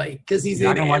 basically. Yeah, like, because he's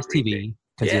not going to watch TV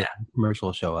because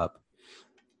commercials show up.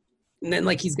 And then,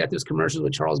 like, he's got those commercials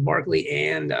with Charles Barkley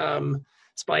and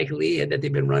Spike Lee that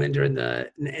they've been running during the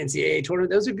NCAA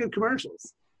tournament. Those are good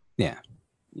commercials. Yeah.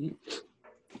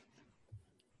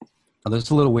 Although it's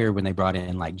a little weird when they brought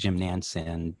in like Jim Nantz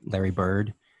and Larry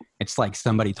Bird. It's like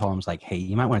somebody told him, like, hey,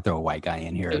 you might want to throw a white guy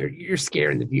in here. You're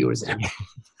scaring the viewers out.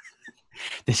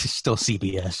 This is still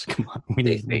CBS. Come on. We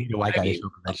need a white guy to show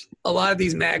profession. A lot of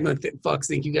these magma fucks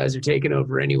think you guys are taking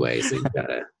over anyway, so you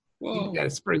gotta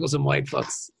sprinkle some white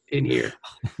fucks in here.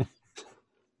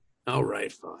 All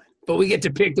right, fine. But we get to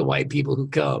pick the white people who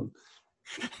come.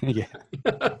 Yeah.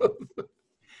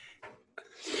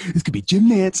 This could be Jim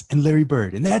Nantz and Larry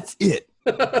Bird, and that's it.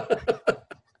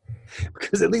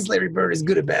 Because at least Larry Bird is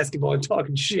good at basketball and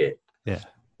talking shit. Yeah.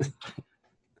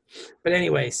 But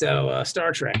anyway, so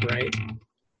Star Trek, right?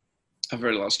 I've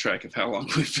already lost track of how long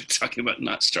we've been talking about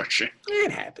not Star Trek.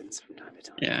 It happens from time to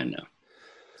time. Yeah, I know.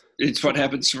 It's what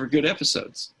happens for good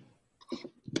episodes.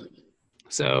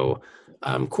 So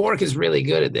Quark is really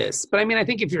good at this. But I mean, I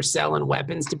think if you're selling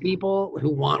weapons to people who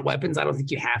want weapons, I don't think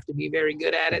you have to be very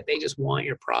good at it. They just want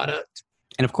your product.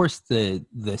 And of course, the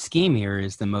scheme here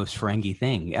is the most Ferengi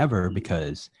thing ever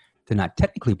because they're not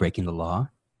technically breaking the law.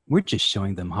 We're just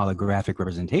showing them holographic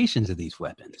representations of these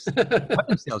weapons.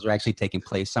 Weapon sales are actually taking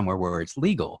place somewhere where it's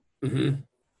legal. Mm-hmm.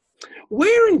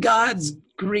 Where in God's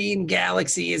green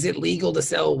galaxy is it legal to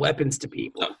sell weapons to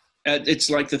people? It's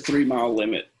like the 3-mile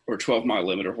limit or 12-mile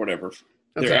limit or whatever.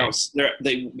 Okay.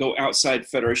 They go outside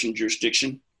Federation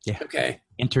jurisdiction. Yeah. Okay.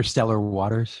 Interstellar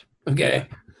waters. Okay.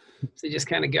 So you just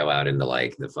kind of go out into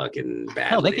like the fucking battle.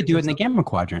 Hell, they could do it in the Gamma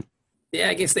Quadrant. Yeah,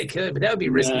 I guess they could, but that would be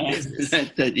risky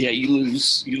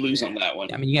business. You lose on that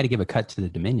one. I mean, you got to give a cut to the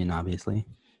Dominion, obviously.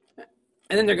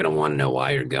 And then they're going to want to know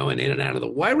why you're going in and out of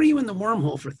why were you in the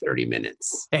wormhole for 30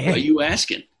 minutes? Hey, are you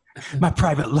asking? My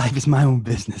private life is my own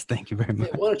business. Thank you very much.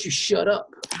 Hey, why don't you shut up?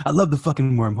 I love the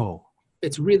fucking wormhole.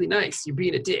 It's really nice. You're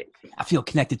being a dick. I feel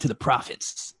connected to the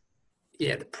prophets.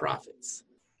 Yeah, the prophets.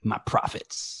 My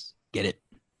prophets. Get it?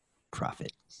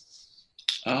 Profits.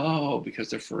 Oh, because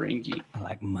they're Ferengi. I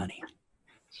like money.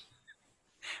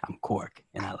 I'm Quark,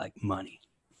 and I like money.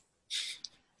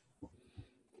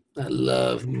 I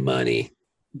love money.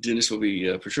 Dennis will be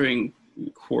portraying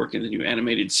Quark in the new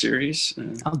animated series.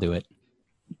 I'll do it.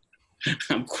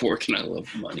 I'm Quark, and I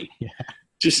love money. Yeah.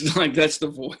 Just like that's the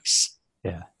voice.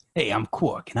 Yeah. Hey, I'm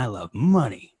Quark, and I love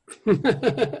money.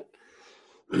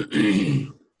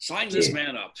 Sign this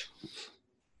man up.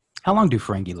 How long do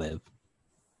Ferengi live?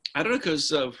 I don't know,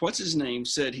 because what's his name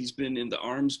said he's been in the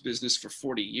arms business for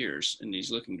 40 years and he's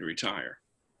looking to retire.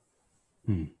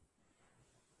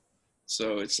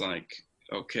 So it's like,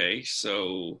 okay,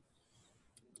 so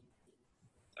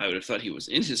I would have thought he was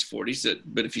in his 40s,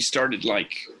 but if he started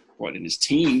like, in his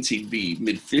teens, he'd be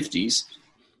mid-50s.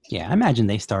 Yeah, I imagine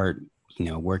they start,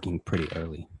 working pretty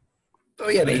early. Oh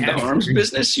yeah, they have the arms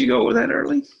business. You go that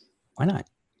early? Why not?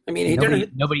 I mean,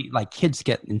 nobody like kids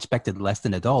get inspected less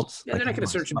than adults. Yeah, like, they're not going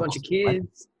to search a bunch of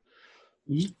kids.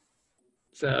 Right?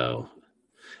 So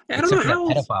I don't know how.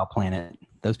 Pedophile Planet.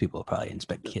 Those people probably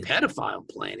inspect kids. Pedophile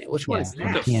Planet. Which one is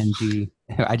that? TNG.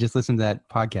 I just listened to that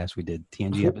podcast we did.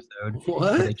 TNG episode.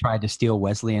 What? They tried to steal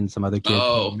Wesley and some other kids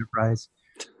from Enterprise.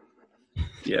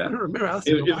 Yeah, I don't remember.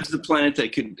 It was the planet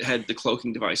that had the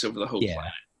cloaking device over the whole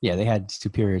planet. Yeah, they had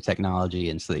superior technology,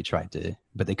 and so they tried to,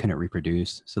 but they couldn't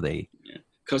reproduce. So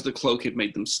because the cloak had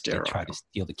made them sterile. They tried to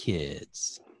steal the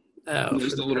kids. Oh,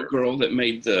 there's the little girl that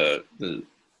made the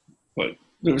what?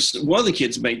 There was one of the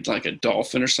kids made like a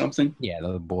dolphin or something. Yeah,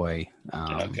 the boy.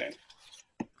 Okay.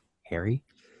 Harry.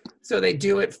 So they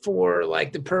do it for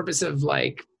like the purpose of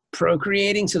like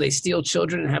procreating. So they steal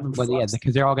children and have them. Well, yeah,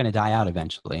 because they're all going to die out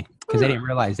eventually. Because they didn't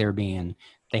realize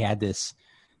they had this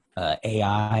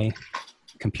AI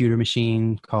computer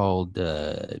machine called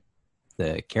the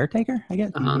Caretaker, I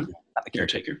guess. Uh-huh. Not the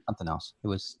Caretaker. Something else. It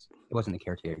wasn't the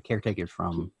Caretaker. Caretaker's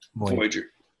from Voyager.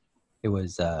 It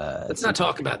was. Let's not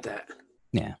talk about that.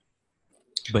 Yeah,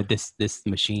 but this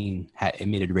machine had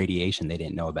emitted radiation they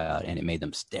didn't know about, and it made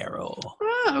them sterile.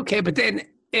 Oh, okay, but then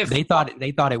if they thought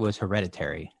it was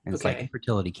hereditary, and it's like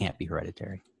infertility can't be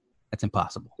hereditary. That's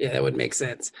impossible. Yeah, that would make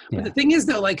sense. But the thing is,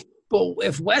 though, like, but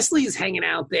if Wesley's hanging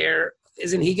out there,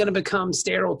 isn't he going to become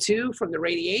sterile too from the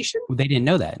radiation? Well, they didn't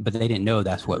know that, but they didn't know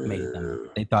that's what made them.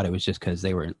 They thought it was just because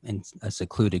they were in a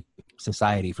secluded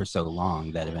society for so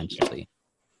long that eventually.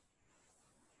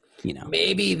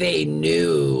 Maybe they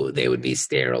knew they would be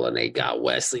sterile and they got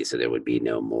Wesley, so there would be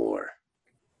no more.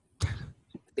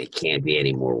 There can't be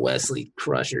any more Wesley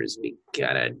Crushers. We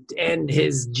gotta end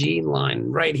his gene line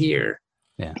right here.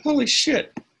 Yeah. Holy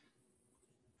shit.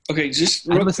 Okay, just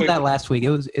I listened to that last week. It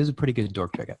was a pretty good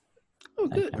Dork Trek. Oh,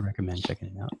 good. I recommend checking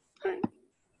it out.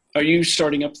 Are you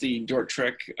starting up the Dork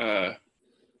Trek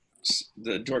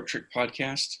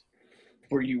podcast,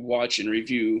 where you watch and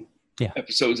review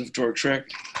episodes of Dork Trek?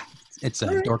 It's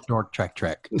a Dork Trek.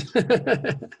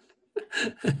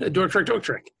 Dork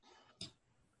Trek.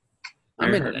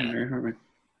 I'm into that.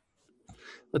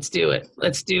 Let's do it.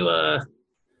 Let's do a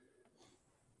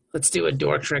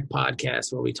Dork Trek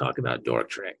podcast where we talk about Dork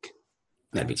Trek.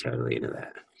 I'd be totally into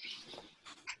that.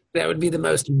 That would be the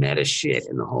most meta shit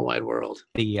in the whole wide world.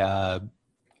 The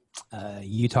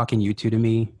You Talking You Two to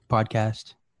Me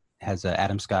podcast has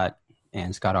Adam Scott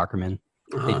and Scott Aukerman.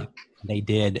 Uh-huh. They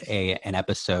did an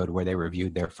episode where they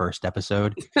reviewed their first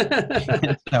episode.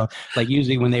 So, like,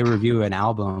 usually when they review an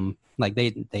album, like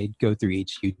they go through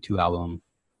each U2 album,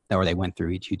 or they went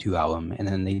through each U2 album, and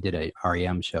then they did a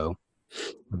REM show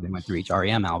where they went through each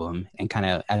REM album, and kind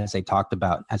of as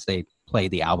they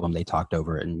played the album, they talked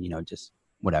over it and just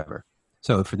whatever.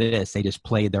 So for this, they just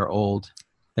played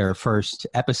their first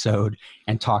episode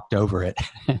and talked over it.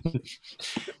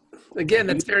 Again,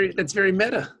 that's very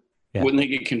meta. Yeah. Wouldn't they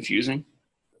get confusing?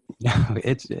 No,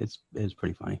 it's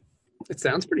pretty funny. It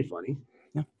sounds pretty funny.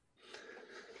 Yeah.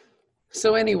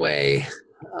 So anyway,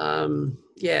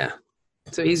 yeah.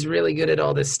 So he's really good at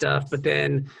all this stuff, but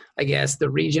then I guess the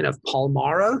region of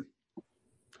Palmara,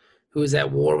 who's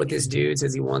at war with this dude,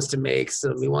 says he wants to make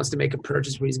a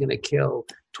purchase where he's going to kill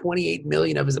 28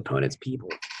 million of his opponent's people.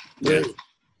 Yeah.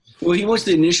 Well, he wants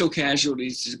the initial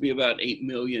casualties to be about 8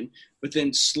 million, but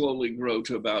then slowly grow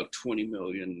to about 20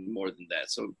 million, more than that.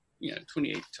 So,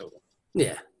 28 total.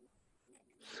 Yeah.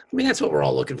 I mean, that's what we're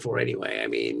all looking for anyway. I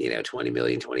mean, 20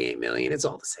 million, 28 million, it's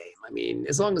all the same. I mean,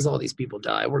 as long as all these people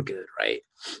die, we're good, right?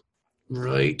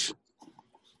 Right.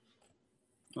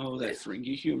 Oh, that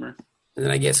Ferengi humor. And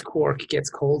then I guess Quark gets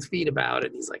cold feet about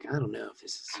it. And he's like, I don't know if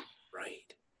this is right.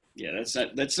 Yeah,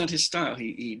 that's not his style.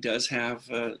 He does have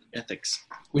ethics,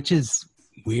 which is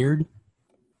weird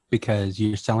because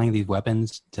you're selling these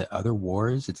weapons to other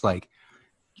wars. It's like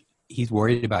he's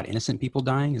worried about innocent people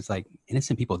dying. It's like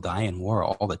innocent people die in war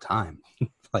all the time.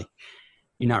 Like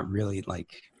you're not really like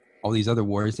all these other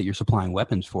wars that you're supplying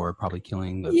weapons for are probably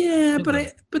killing. But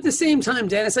at the same time,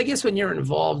 Dennis, I guess when you're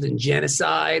involved in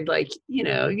genocide, like, you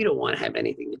don't want to have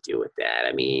anything to do with that.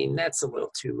 I mean, that's a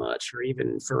little too much for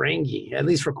even Ferengi, at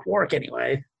least for Quark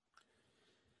anyway.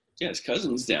 Yeah, his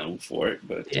cousin's down for it,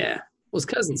 but... Yeah. Well, his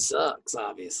cousin sucks,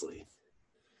 obviously.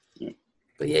 Yeah.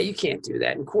 But yeah, you can't do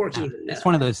that. And Quark even knows. It's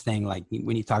one of those things, like,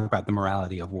 when you talk about the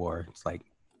morality of war, it's like,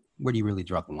 where do you really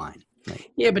draw the line?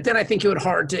 Like, yeah, but then I think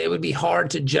it would be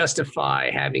hard to justify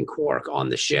having Quark on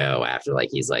the show after, like,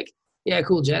 he's like Yeah,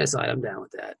 cool genocide. I'm down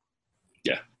with that.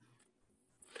 Yeah.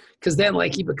 Because then,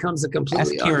 like, he becomes a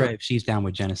completely. Ask Kira if she's down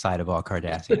with genocide of all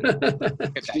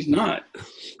Kardashians. She's not.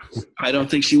 I don't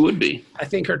think she would be. I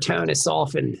think her tone is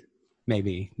softened.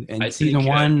 Maybe. In season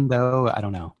 1, though, I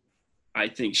don't know. I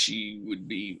think she would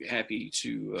be happy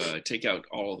to take out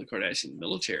all the Kardashian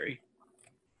military.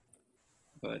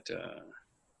 But,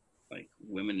 like,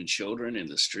 women and children in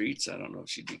the streets, I don't know if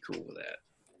she'd be cool with that.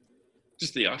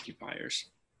 Just the occupiers.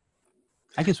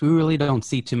 I guess we really don't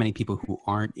see too many people who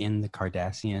aren't in the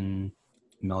Kardashian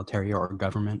military or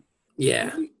government.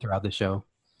 Yeah. Throughout the show.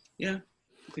 Yeah.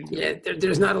 Yeah,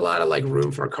 there's not a lot of like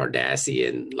room for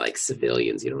Kardashian like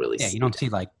civilians. You don't really see. Yeah, you don't see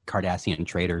like Kardashian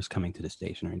traders coming to the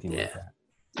station or anything like that.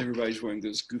 Everybody's wearing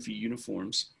those goofy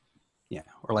uniforms. Yeah,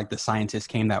 or like the scientist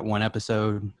came that one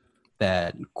episode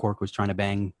that Quark was trying to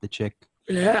bang the chick.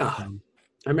 Yeah, I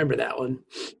remember that one.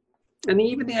 And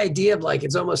even the idea of like,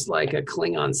 it's almost like a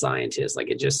Klingon scientist. Like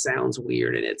it just sounds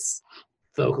weird in its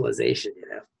vocalization, you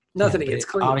know? Nothing against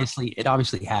Klingon. It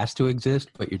obviously has to exist,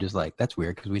 but you're just like, that's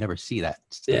weird because we never see that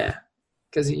stuff. Yeah.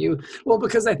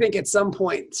 Because I think at some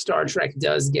point Star Trek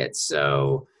does get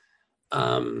so,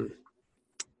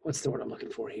 what's the word I'm looking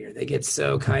for here? They get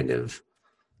so kind of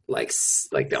like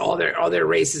all their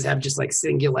races have just like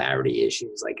singularity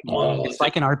issues. Like it's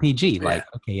like an RPG. Yeah. Like,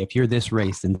 okay, if you're this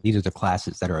race, then these are the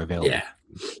classes that are available.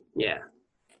 Yeah.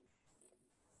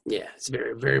 It's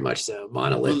very, very much so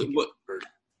monolithic.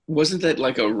 Wasn't that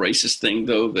like a racist thing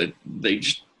though that they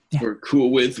just were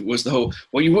cool with? Was the whole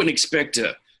you wouldn't expect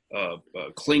a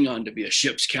Klingon to be a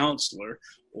ship's counselor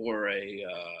or a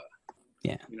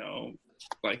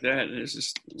like that. And it's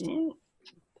just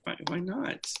why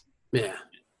not? Yeah.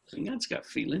 Klingon's got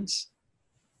feelings.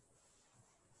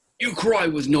 You cry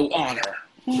with no honor.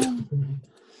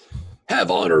 Have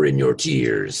honor in your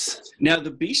tears. Now,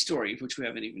 the B story, which we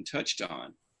haven't even touched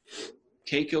on,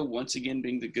 Keiko, once again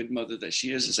being the good mother that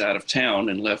she is out of town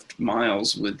and left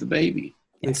Miles with the baby.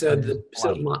 And so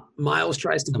Miles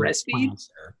tries to breastfeed.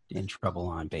 In trouble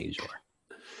on Bajor.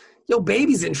 Yo,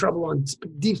 baby's in trouble on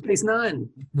Deep Space Nine,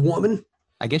 woman.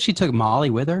 I guess she took Molly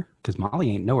with her because Molly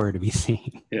ain't nowhere to be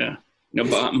seen. Yeah. No,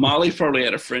 but Molly probably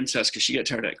at a friend's house because she got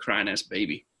tired of that crying-ass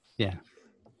baby. Yeah.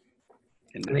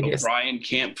 And O'Brien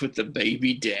can't put the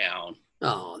baby down.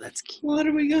 Oh, that's cute. What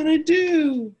are we going to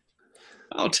do?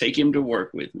 I'll take him to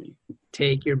work with me.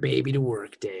 Take your baby to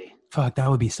work day. Fuck, that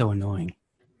would be so annoying.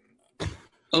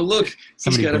 Oh, look.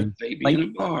 He's got a baby in a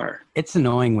bar. It's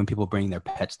annoying when people bring their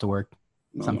pets to work.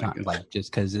 Sometimes, like,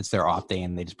 just because it's their off day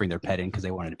and they just bring their pet in because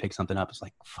they wanted to pick something up. It's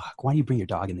like, fuck, why do you bring your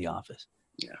dog in the office?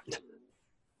 Yeah.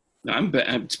 No,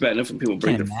 it's bad enough when people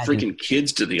bring their freaking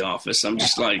kids to the office. I'm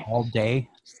just like... all day?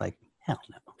 It's like, hell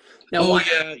no. Now,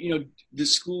 the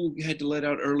school had to let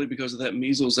out early because of that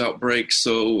measles outbreak,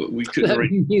 so we couldn't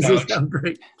arrange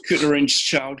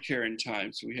childcare in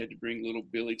time, so we had to bring little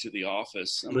Billy to the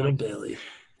office. Billy.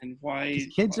 And why?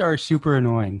 These kids are super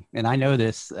annoying, and I know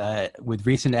this with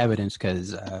recent evidence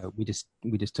because we just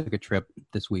took a trip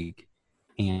this week,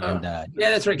 and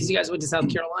that's right, because you guys went to South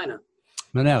Carolina.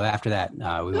 No, after that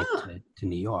we went to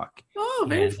New York. Oh,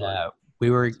 very fun.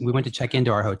 We went to check into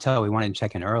our hotel. We wanted to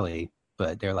check in early,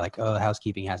 but they're like, oh,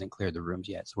 housekeeping hasn't cleared the rooms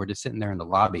yet, so we're just sitting there in the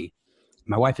lobby.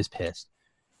 My wife is pissed,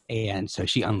 and so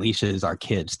she unleashes our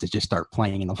kids to just start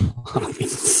playing in the lobby.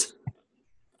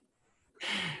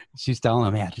 She's telling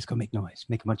them, yeah, just go make noise.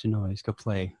 Make a bunch of noise. Go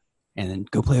play. And then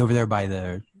go play over there by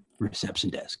the reception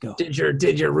desk. Go. Did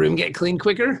your room get cleaned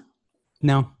quicker?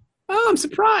 No. Oh, I'm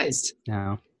surprised.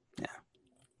 No. Yeah.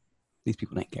 These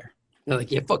people didn't care. They're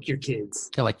like, yeah, fuck your kids.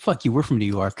 They're like, fuck you. We're from New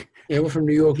York. Yeah, we're from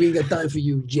New York. We ain't got time for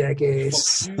you,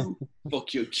 jackass. Fuck you.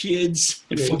 Fuck your kids.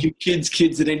 And fuck your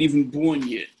kids that ain't even born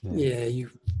yet. Yeah,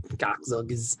 you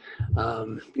cocksuckers.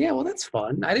 Yeah, well, that's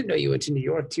fun. I didn't know you went to New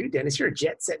York too, Dennis. You're a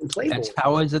jet set and playboy. That's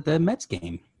how I was at the Mets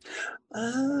game.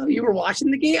 You were watching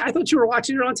the game? I thought you were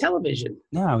watching it on television.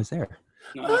 No, I was there.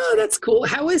 Oh, that's cool.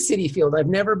 How is Citi Field? I've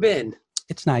never been.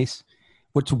 It's nice.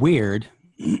 What's weird,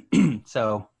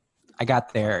 so I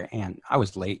got there and I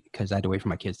was late because I had to wait for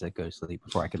my kids to go to sleep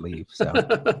before I could leave. So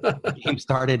the game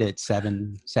started at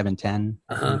 7:10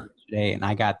 today, and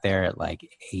I got there at like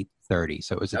 8:30.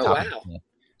 So it was a top of the day.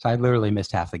 So I literally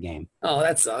missed half the game. Oh,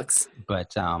 that sucks.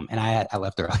 But and I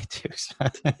left early too. So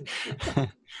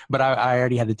but I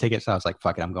already had the ticket, so I was like,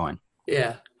 "Fuck it, I'm going."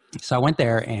 Yeah. So I went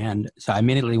there, and so I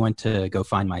immediately went to go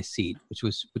find my seat, which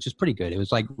is pretty good. It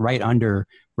was like right under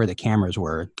where the cameras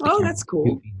were. That's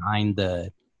cool. Behind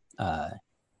the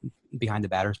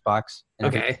batter's box.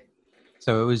 Okay.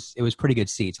 So it was pretty good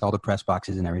seats. All the press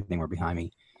boxes and everything were behind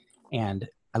me, and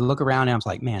I look around and I was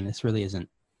like, "Man, it's really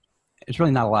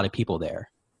not a lot of people there."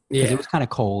 Yeah. It was kind of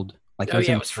cold. Like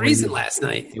it was freezing last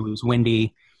night. It was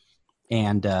windy,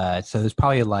 and so there's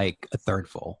probably like a third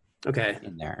full. Okay.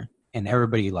 In there, and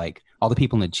everybody, like all the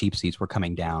people in the cheap seats, were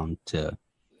coming down to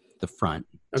the front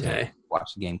to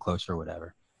watch the game closer or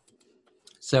whatever.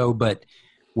 So, but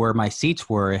where my seats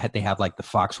were, they have like the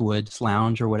Foxwoods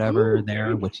Lounge or whatever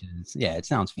there, which is it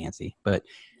sounds fancy, but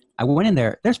I went in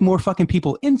there. There's more fucking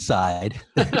people inside,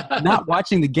 not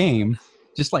watching the game,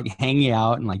 just like hanging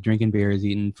out and like drinking beers,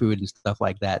 eating food and stuff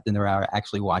like that, than there are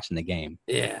actually watching the game.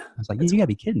 Yeah, I was like, you gotta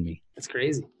be kidding me. That's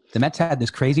crazy. The Mets had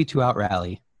this crazy 2-out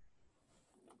rally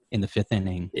in the 5th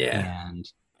inning,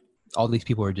 and all these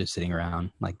people were just sitting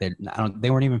around, like they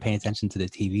weren't even paying attention to the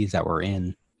TVs that were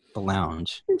in the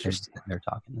lounge. They're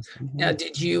talking this thing. Now,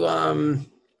 did you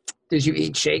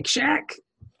eat Shake Shack?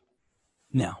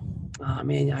 No. Oh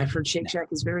man, I've heard Shake Shack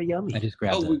is very yummy. I just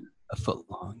grabbed a foot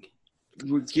long.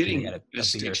 We're getting a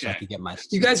Shake Shack.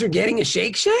 You guys are getting a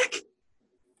Shake Shack?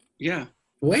 Yeah.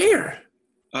 Where?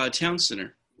 Town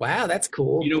Center. Wow, that's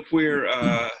cool. You know where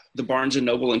the Barnes &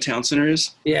 Noble in Town Center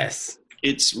is? Yes.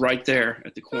 It's right there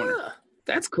at the corner. Ah,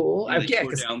 that's cool. They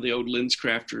tore down the old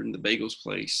LensCrafter and the Bagels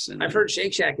place. And I've heard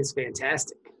Shake Shack is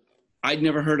fantastic. I'd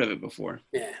never heard of it before.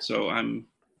 Yeah. So I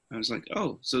was like,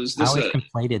 oh, so is this I always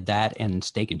conflated that and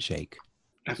Steak and Shake.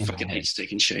 I fucking hate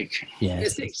Steak and Shake. Yeah.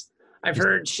 I've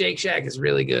heard Shake Shack is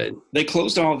really good. They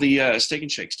closed all the Steak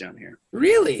and Shakes down here.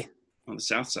 Really? On the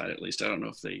south side, at least. I don't know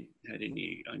if they had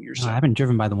any on your side. I haven't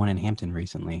driven by the one in Hampton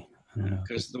recently. I don't know.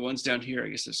 Because the ones down here, I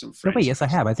guess there's some French. Oh, wait, yes, I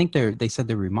have. I think they said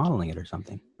they're remodeling it or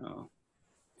something. Oh.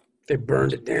 They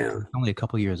burned it down. It's only a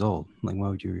couple years old. Like, why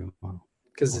would you remodel?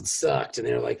 Because it sucked, and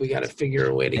they're like, we got to figure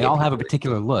a way to They all have a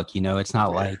particular look, you know? It's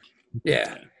not like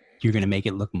you're going to make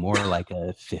it look more like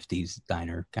a 50s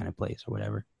diner kind of place or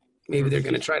whatever. Maybe they're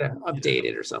going to try to update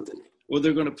it or something. Well,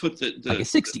 they're going to put the like a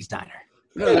 60s diner.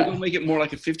 No, they're going to make it more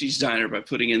like a 50s diner by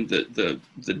putting in the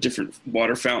different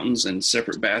water fountains and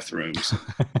separate bathrooms.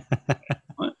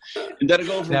 And that'll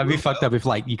go over. That'd be fucked up if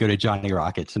like you go to Johnny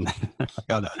Rockets and like,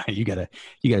 oh no, you gotta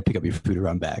pick up your food and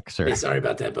run back, sir. Hey, sorry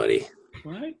about that, buddy.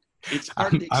 What? It's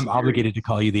I'm obligated to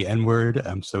call you the N-word.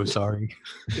 I'm so sorry.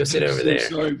 Go sit over there.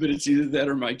 Sorry, but it's either that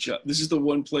or my job. This is the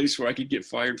one place where I could get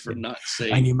fired for not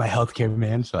saying. I need my healthcare,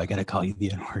 man, so I gotta call you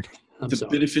the N-word. The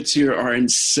benefits here are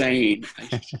insane.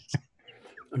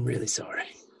 I'm really sorry.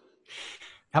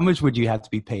 How much would you have to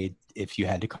be paid if you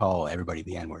had to call everybody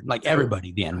the N-word? Like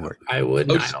everybody the N-word. I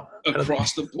wouldn't.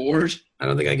 Across the board? I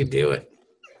don't think I could do it.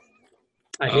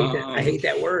 I hate that. I hate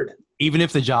that word. Even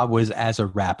if the job was as a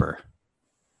rapper.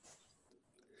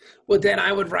 Well, then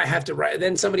I would have to write.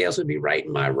 Then somebody else would be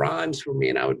writing my rhymes for me,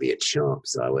 and I would be a chump.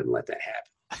 So I wouldn't let that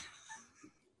happen.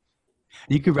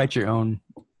 You could write your own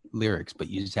lyrics, but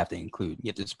you just have to include. You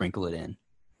have to sprinkle it in.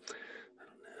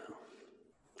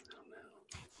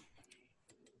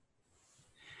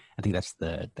 I think that's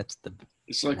the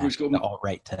it's like we're going the all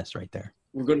right test right there.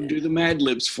 We're going to do the Mad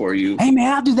Libs for you. Hey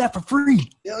man, I'll do that for free.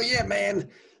 Hell yeah, man!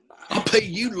 I'll pay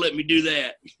you to let me do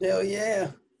that. Hell yeah!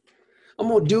 I'm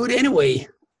gonna do it anyway.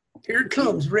 Here it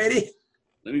comes. Ready?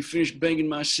 Let me finish banging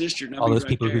my sister. All those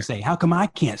people who say, "How come I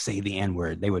can't say the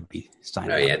N-word?" They would be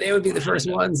signing. Oh yeah, they would be the first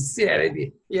ones. Yeah,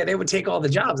 they would take all the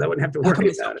jobs. I wouldn't have to worry about it.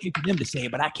 It's okay for them to say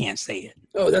it, but I can't say it.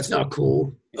 Oh, that's not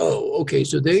cool. Oh, okay,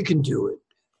 so they can do it.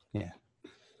 Yeah.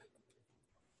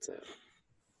 So.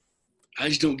 I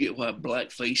just don't get why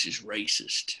blackface is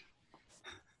racist.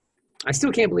 I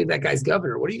still can't believe that guy's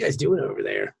governor. What are you guys doing over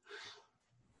there?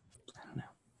 I don't know.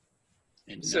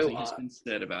 And nothing has been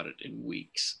said about it in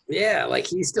weeks. Yeah, like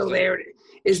he's still there.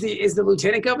 Is the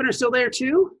lieutenant governor still there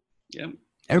too? Yep.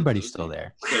 Everybody's still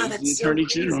there. Wow, that's the attorney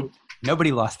general.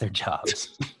 Nobody lost their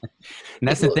jobs. And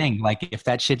that's the thing. Like, if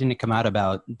that shit didn't come out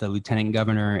about the lieutenant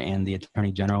governor and the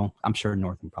attorney general, I'm sure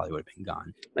Northam probably would have been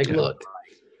gone. Like, look.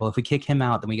 Well, if we kick him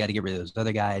out, then we got to get rid of those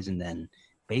other guys. And then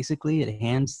basically it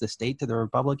hands the state to the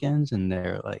Republicans. And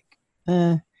they're like,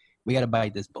 we got to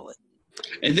bite this bullet.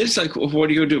 And then it's like, well, what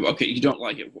are you going to do? Okay, you don't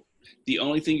like it. The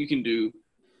only thing you can do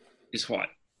is what?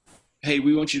 Hey,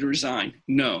 we want you to resign.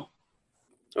 No.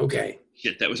 Okay.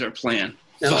 Shit, that was our plan.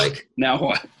 Now, like, now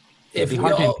what? If we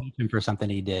hard to impeach him for something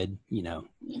he did,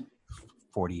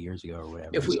 40 years ago or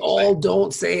whatever. If we all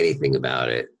don't say anything about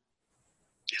it,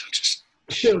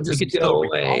 it'll just go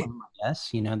away.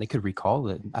 Yes, they could recall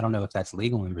it. I don't know if that's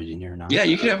legal in Virginia or not. Yeah,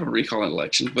 you could have a recall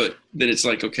election, but then it's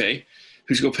like, okay,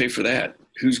 who's going to pay for that?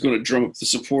 Who's going to drum up the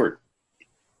support?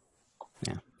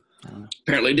 Yeah, I don't know.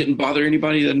 Apparently it didn't bother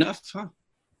anybody enough, huh?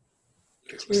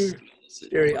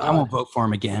 I won't vote for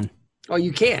him again. Oh,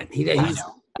 you can't.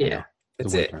 Yeah,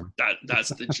 that's it. That's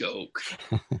the joke.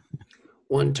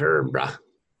 One term, bruh.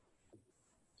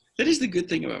 That is the good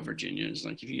thing about Virginia. Is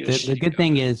like if you the good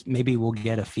thing is maybe we'll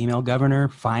get a female governor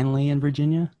finally in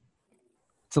Virginia.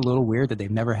 It's a little weird that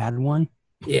they've never had one.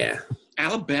 Yeah.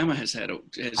 Alabama has had I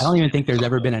don't even think there's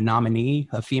ever been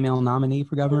a female nominee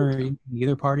for governor in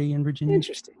either party in Virginia.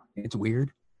 Interesting. It's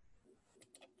weird.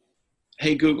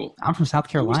 Hey, Google. I'm from South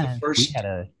Carolina. We had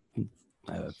a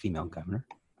female governor,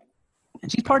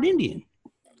 and she's part Indian.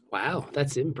 Wow,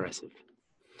 that's impressive.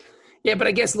 Yeah, but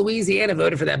I guess Louisiana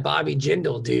voted for that Bobby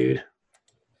Jindal dude,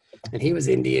 and he was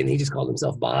Indian. He just called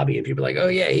himself Bobby, and people are like, "Oh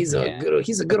yeah, he's a good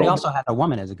They old." also had a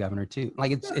woman as a governor too.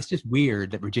 Like it's just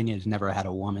weird that Virginia has never had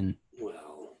a woman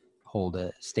hold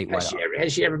a statewide.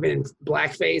 Has she ever been in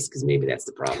blackface? Because maybe that's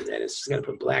the problem. Then she's got to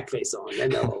put blackface on,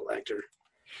 then they'll elect her.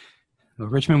 Well,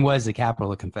 Richmond was the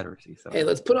capital of the Confederacy. So. Hey,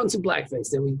 let's put on some blackface.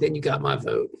 Then you got my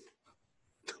vote.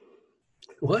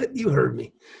 What? You heard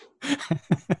me.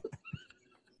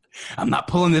 I'm not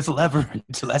pulling this lever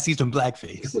until I see some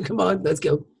blackface. Come on, let's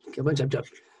go. Come on, chop.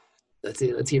 Let's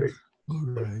hear it. All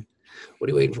right. What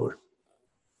are you waiting for?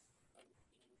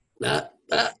 All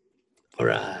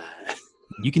right.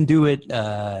 You can do it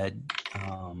Mrs.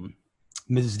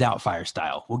 Doubtfire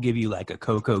style. We'll give you like a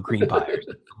cocoa cream pie or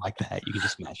something like that. You can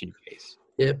just smash in your face.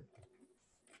 Yep.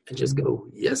 And just go,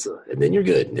 yes, sir. And then you're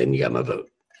good. And then you got my vote.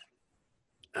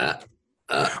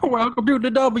 Welcome to the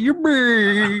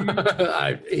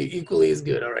WB. Equally as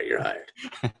good. All right, you're hired.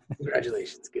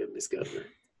 Congratulations. Good, Miss Governor.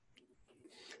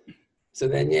 So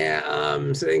then,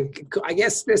 I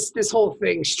guess this whole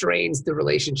thing strains the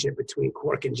relationship between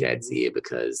Quark and Jadzia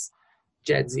because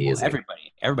Jadzia is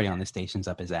everybody on the station's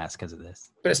up his ass because of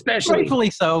this. But especially rightfully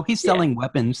so. He's selling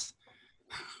weapons.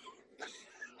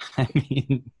 I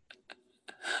mean,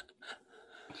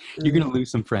 you're gonna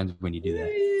lose some friends when you do that.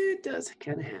 It does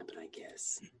kind of happen, I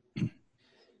guess.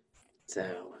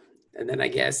 So, and then I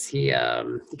guess he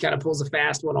kind of pulls a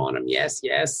fast one on him. Yes.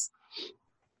 Yeah.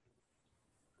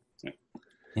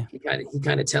 He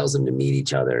kind of tells him to meet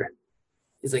each other.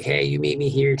 He's like, "Hey, you meet me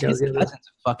here." Tells his cousin's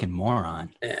a fucking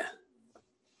moron. Yeah.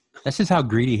 That's just how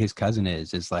greedy his cousin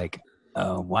is. It's like,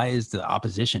 why is the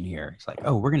opposition here? It's like,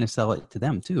 oh, we're going to sell it to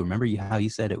them too. Remember how you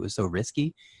said it was so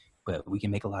risky, but we can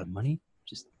make a lot of money?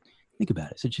 Just think about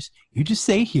it. So you just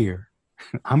stay here.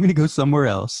 I'm going to go somewhere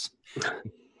else.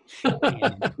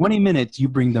 In 20 minutes, you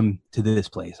bring them to this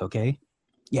place, okay?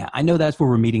 Yeah, I know that's where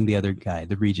we're meeting the other guy,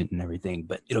 the regent and everything,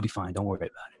 but it'll be fine. Don't worry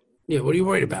about it. Yeah, what are you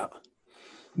worried about?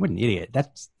 What an idiot.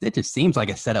 That just seems like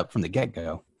a setup from the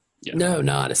get-go. Yeah. No,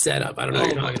 not a setup. I don't know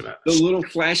what you're talking about. The little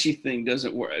flashy thing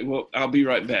doesn't work. Well, I'll be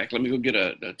right back. Let me go get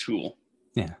a tool.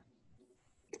 Yeah.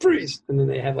 Freeze. And then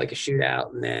they have like a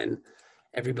shootout, and then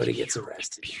everybody gets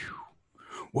arrested.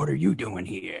 What are you doing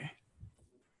here?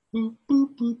 Boop,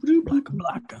 boop, boop, boop, Blocka,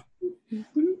 blocka.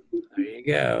 There you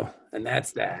go. And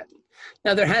that's that.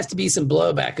 Now, there has to be some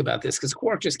blowback about this because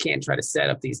Quark just can't try to set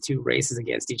up these two races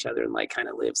against each other and like kind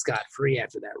of live scot-free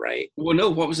after that, right? Well, no.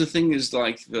 What was the thing is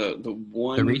like the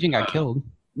one... The regent got killed.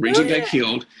 Regent got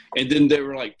killed, and then there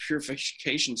were like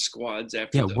purification squads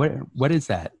after what is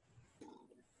that?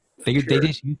 They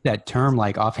just used that term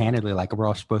like offhandedly, like we're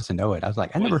all supposed to know it. I was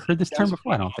like, I never heard this term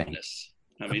before, I don't think.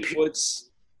 I mean, it's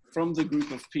from the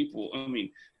group of people. I mean,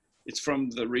 it's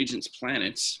from the regent's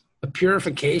planets. A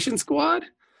purification squad?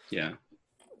 Yeah.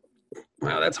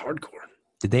 Wow, that's hardcore.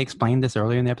 Did they explain this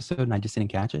earlier in the episode and I just didn't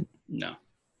catch it? No.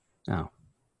 Oh.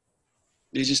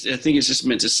 I think it's just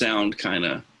meant to sound kind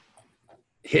of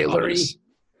Hillary.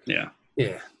 Yeah.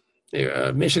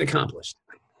 Yeah. Mission accomplished.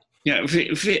 Yeah,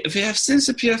 we have since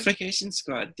the purification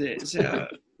squad.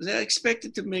 They're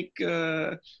expected to make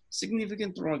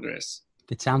significant progress.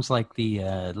 It sounds like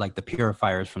the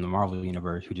purifiers from the Marvel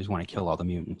universe who just want to kill all the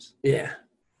mutants. Yeah.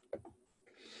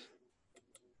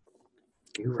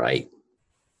 You're right.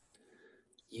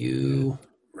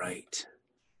 Right.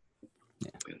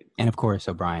 Yeah. And of course,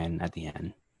 O'Brien at the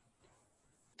end.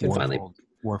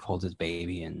 Worf holds his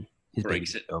baby and his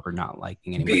baby's over not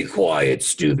liking anybody. Be quiet,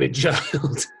 stupid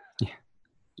child. Yeah.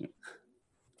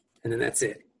 And then that's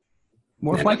it.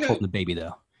 Worf likes holding the baby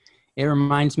though. It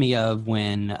reminds me of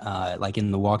when like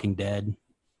in The Walking Dead,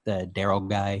 the Daryl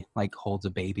guy like holds a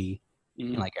baby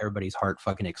and like everybody's heart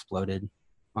fucking exploded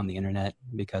on the internet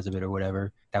because of it or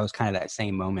whatever. That was kind of that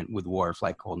same moment with Worf,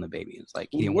 like holding the baby. It's like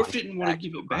Worf didn't want to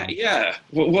give it back. Yeah.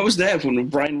 What was that when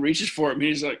Brian reaches for him?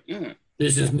 He's like,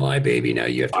 this is my baby now.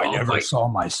 You have to. I never saw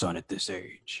my son at this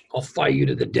age. I'll fight you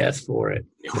to the death for it.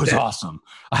 It was awesome.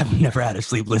 I've never had a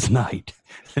sleepless night.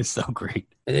 It's so great.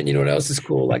 And then you know what else is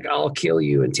cool? Like I'll kill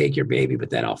you and take your baby, but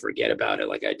then I'll forget about it,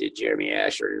 like I did Jeremy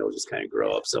Asher, and it'll just kind of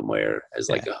grow up somewhere as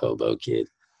like a hobo kid.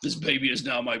 This baby is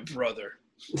now my brother.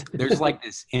 There's like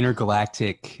this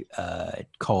intergalactic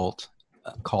cult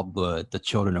called the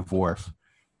Children of Worf,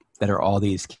 that are all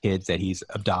these kids that he's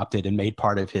adopted and made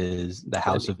part of the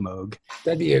House of Moog.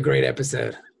 That'd be a great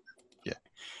episode. Yeah,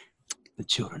 the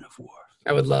Children of Worf.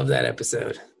 I would love that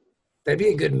episode. That'd be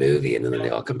a good movie, and then they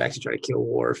all come back to try to kill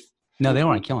Worf. No, they don't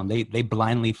want to kill him. They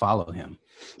blindly follow him.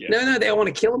 Yeah. No, they don't want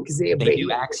to kill him because they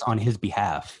do acts on his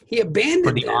behalf. He abandoned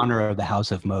for the honor of the House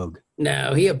of Moog.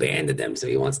 No, he abandoned them, so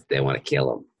they want to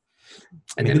kill him.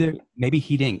 And maybe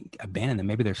he didn't abandon them.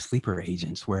 Maybe they're sleeper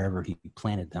agents wherever he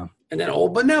planted them. And then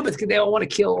but they all want to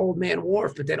kill Old Man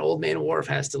Worf, but then Old Man Worf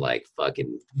has to like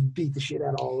fucking beat the shit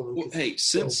out of all of them. Well, hey,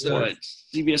 since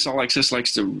CBS All Access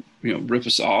likes to rip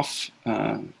us off,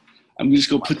 I'm just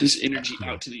going to put this energy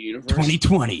out to the universe.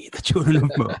 2020, the Children of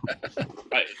Moog.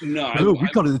 We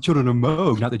call it the Children of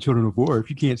Moog, not the Children of Worf.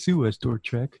 You can't sue us, Star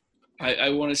Trek. I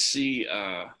want to see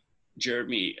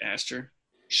Jeremy Astor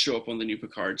show up on the new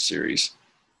Picard series.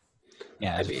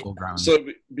 Yeah, as a full ground. So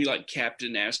it'd be like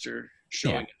Captain Astor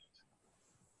showing up.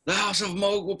 The House of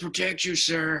Moog will protect you,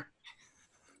 sir.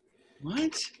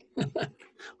 What?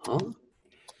 Huh?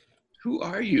 Who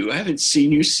are you? I haven't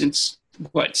seen you since,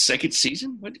 second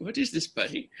season? What is this,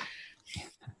 buddy?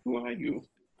 Who are you?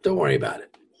 Don't worry about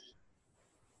it.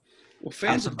 Well,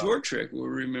 fans of Door Trek will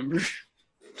remember.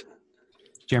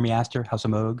 Jeremy Astor, House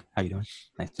of Moog. How you doing?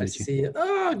 Nice to meet you.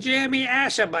 Oh, Jeremy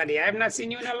Astor, buddy. I've not seen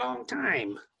you in a long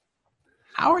time.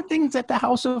 How are things at the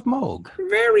House of Moog?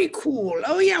 Very cool.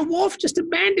 Oh, yeah, Worf just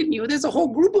abandoned you. There's a whole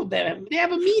group of them. They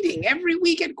have a meeting every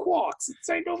week at Quarks. It's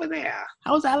right over there.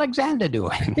 How's Alexander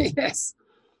doing? Yes.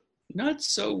 Not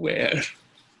so well.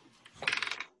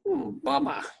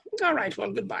 Bummer. All right,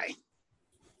 well, goodbye.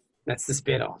 That's the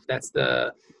spin-off. That's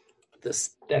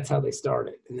that's how they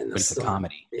started. And then it's a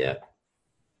comedy. Yeah.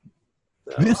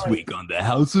 This week on the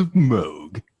House of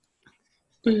Moog.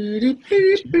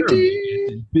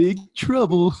 Big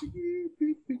trouble.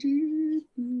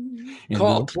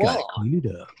 Call gotta clean it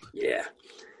up. Yeah.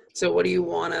 So what do you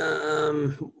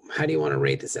wanna how do you want to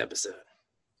rate this episode?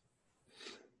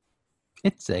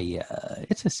 It's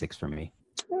a 6 for me.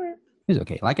 It's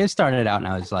okay. Like I started out and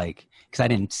I was like, because I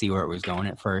didn't see where it was going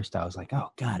at first. I was like,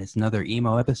 oh God, it's another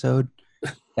emo episode.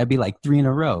 That'd be like 3 in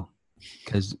a row.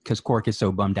 Because Quark is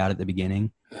so bummed out at the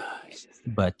beginning.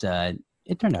 But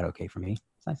it turned out okay for me.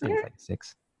 So I think it's like a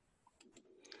 6.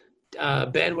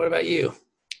 Ben, what about you?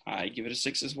 I give it a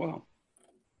 6 as well.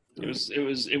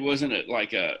 It wasn't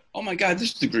oh my God,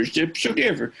 this is the greatest episode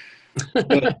ever.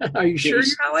 Are you sure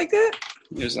you're not like that?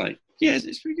 It was like, yeah,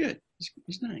 it's pretty good.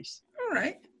 It's nice. All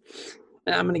right.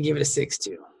 I'm going to give it a 6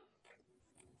 too.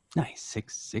 Nice.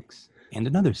 6, and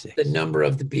another 6. The number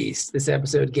of the beast. This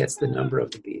episode gets the number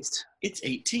of the beast. It's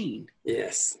 18.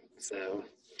 Yes. So,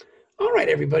 all right,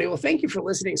 everybody. Well, thank you for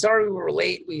listening. Sorry we were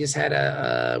late. We just had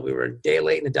we were a day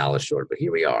late and $1 short, but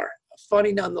here we are.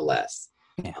 Funny nonetheless.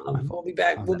 Yeah, we'll be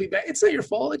back. We'll be back. It's not your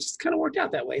fault. It just kind of worked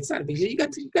out that way. It's not a big deal. You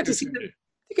got to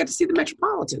see the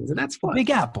Metropolitans, and that's fun.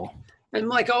 Big Apple. And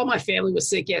like all my family was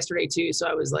sick yesterday too, so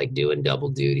I was like doing double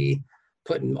duty,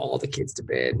 putting all the kids to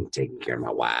bed and taking care of my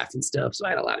wife and stuff. So I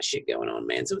had a lot of shit going on,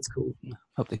 man. So it's cool.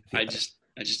 Hope I just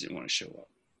didn't want to show up.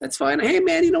 That's fine. Hey,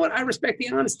 man, you know what? I respect the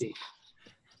honesty.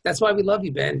 That's why we love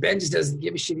you, Ben. Ben just doesn't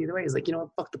give a shit either way. He's like, you know what?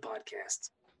 Fuck the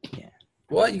podcast. Yeah.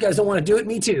 What? You guys don't want to do it?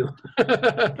 Me too.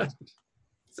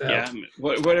 So, yeah. I mean,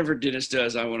 whatever Dennis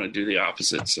does, I want to do the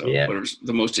opposite. So whatever's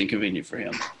the most inconvenient for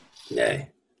him. Yeah.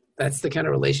 That's the kind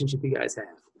of relationship you guys have.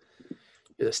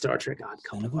 You're the Star Trek odd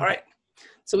couple. All right.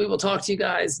 So we will talk to you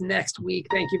guys next week.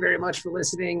 Thank you very much for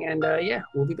listening. And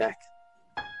we'll be back.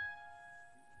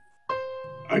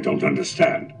 I don't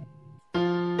understand.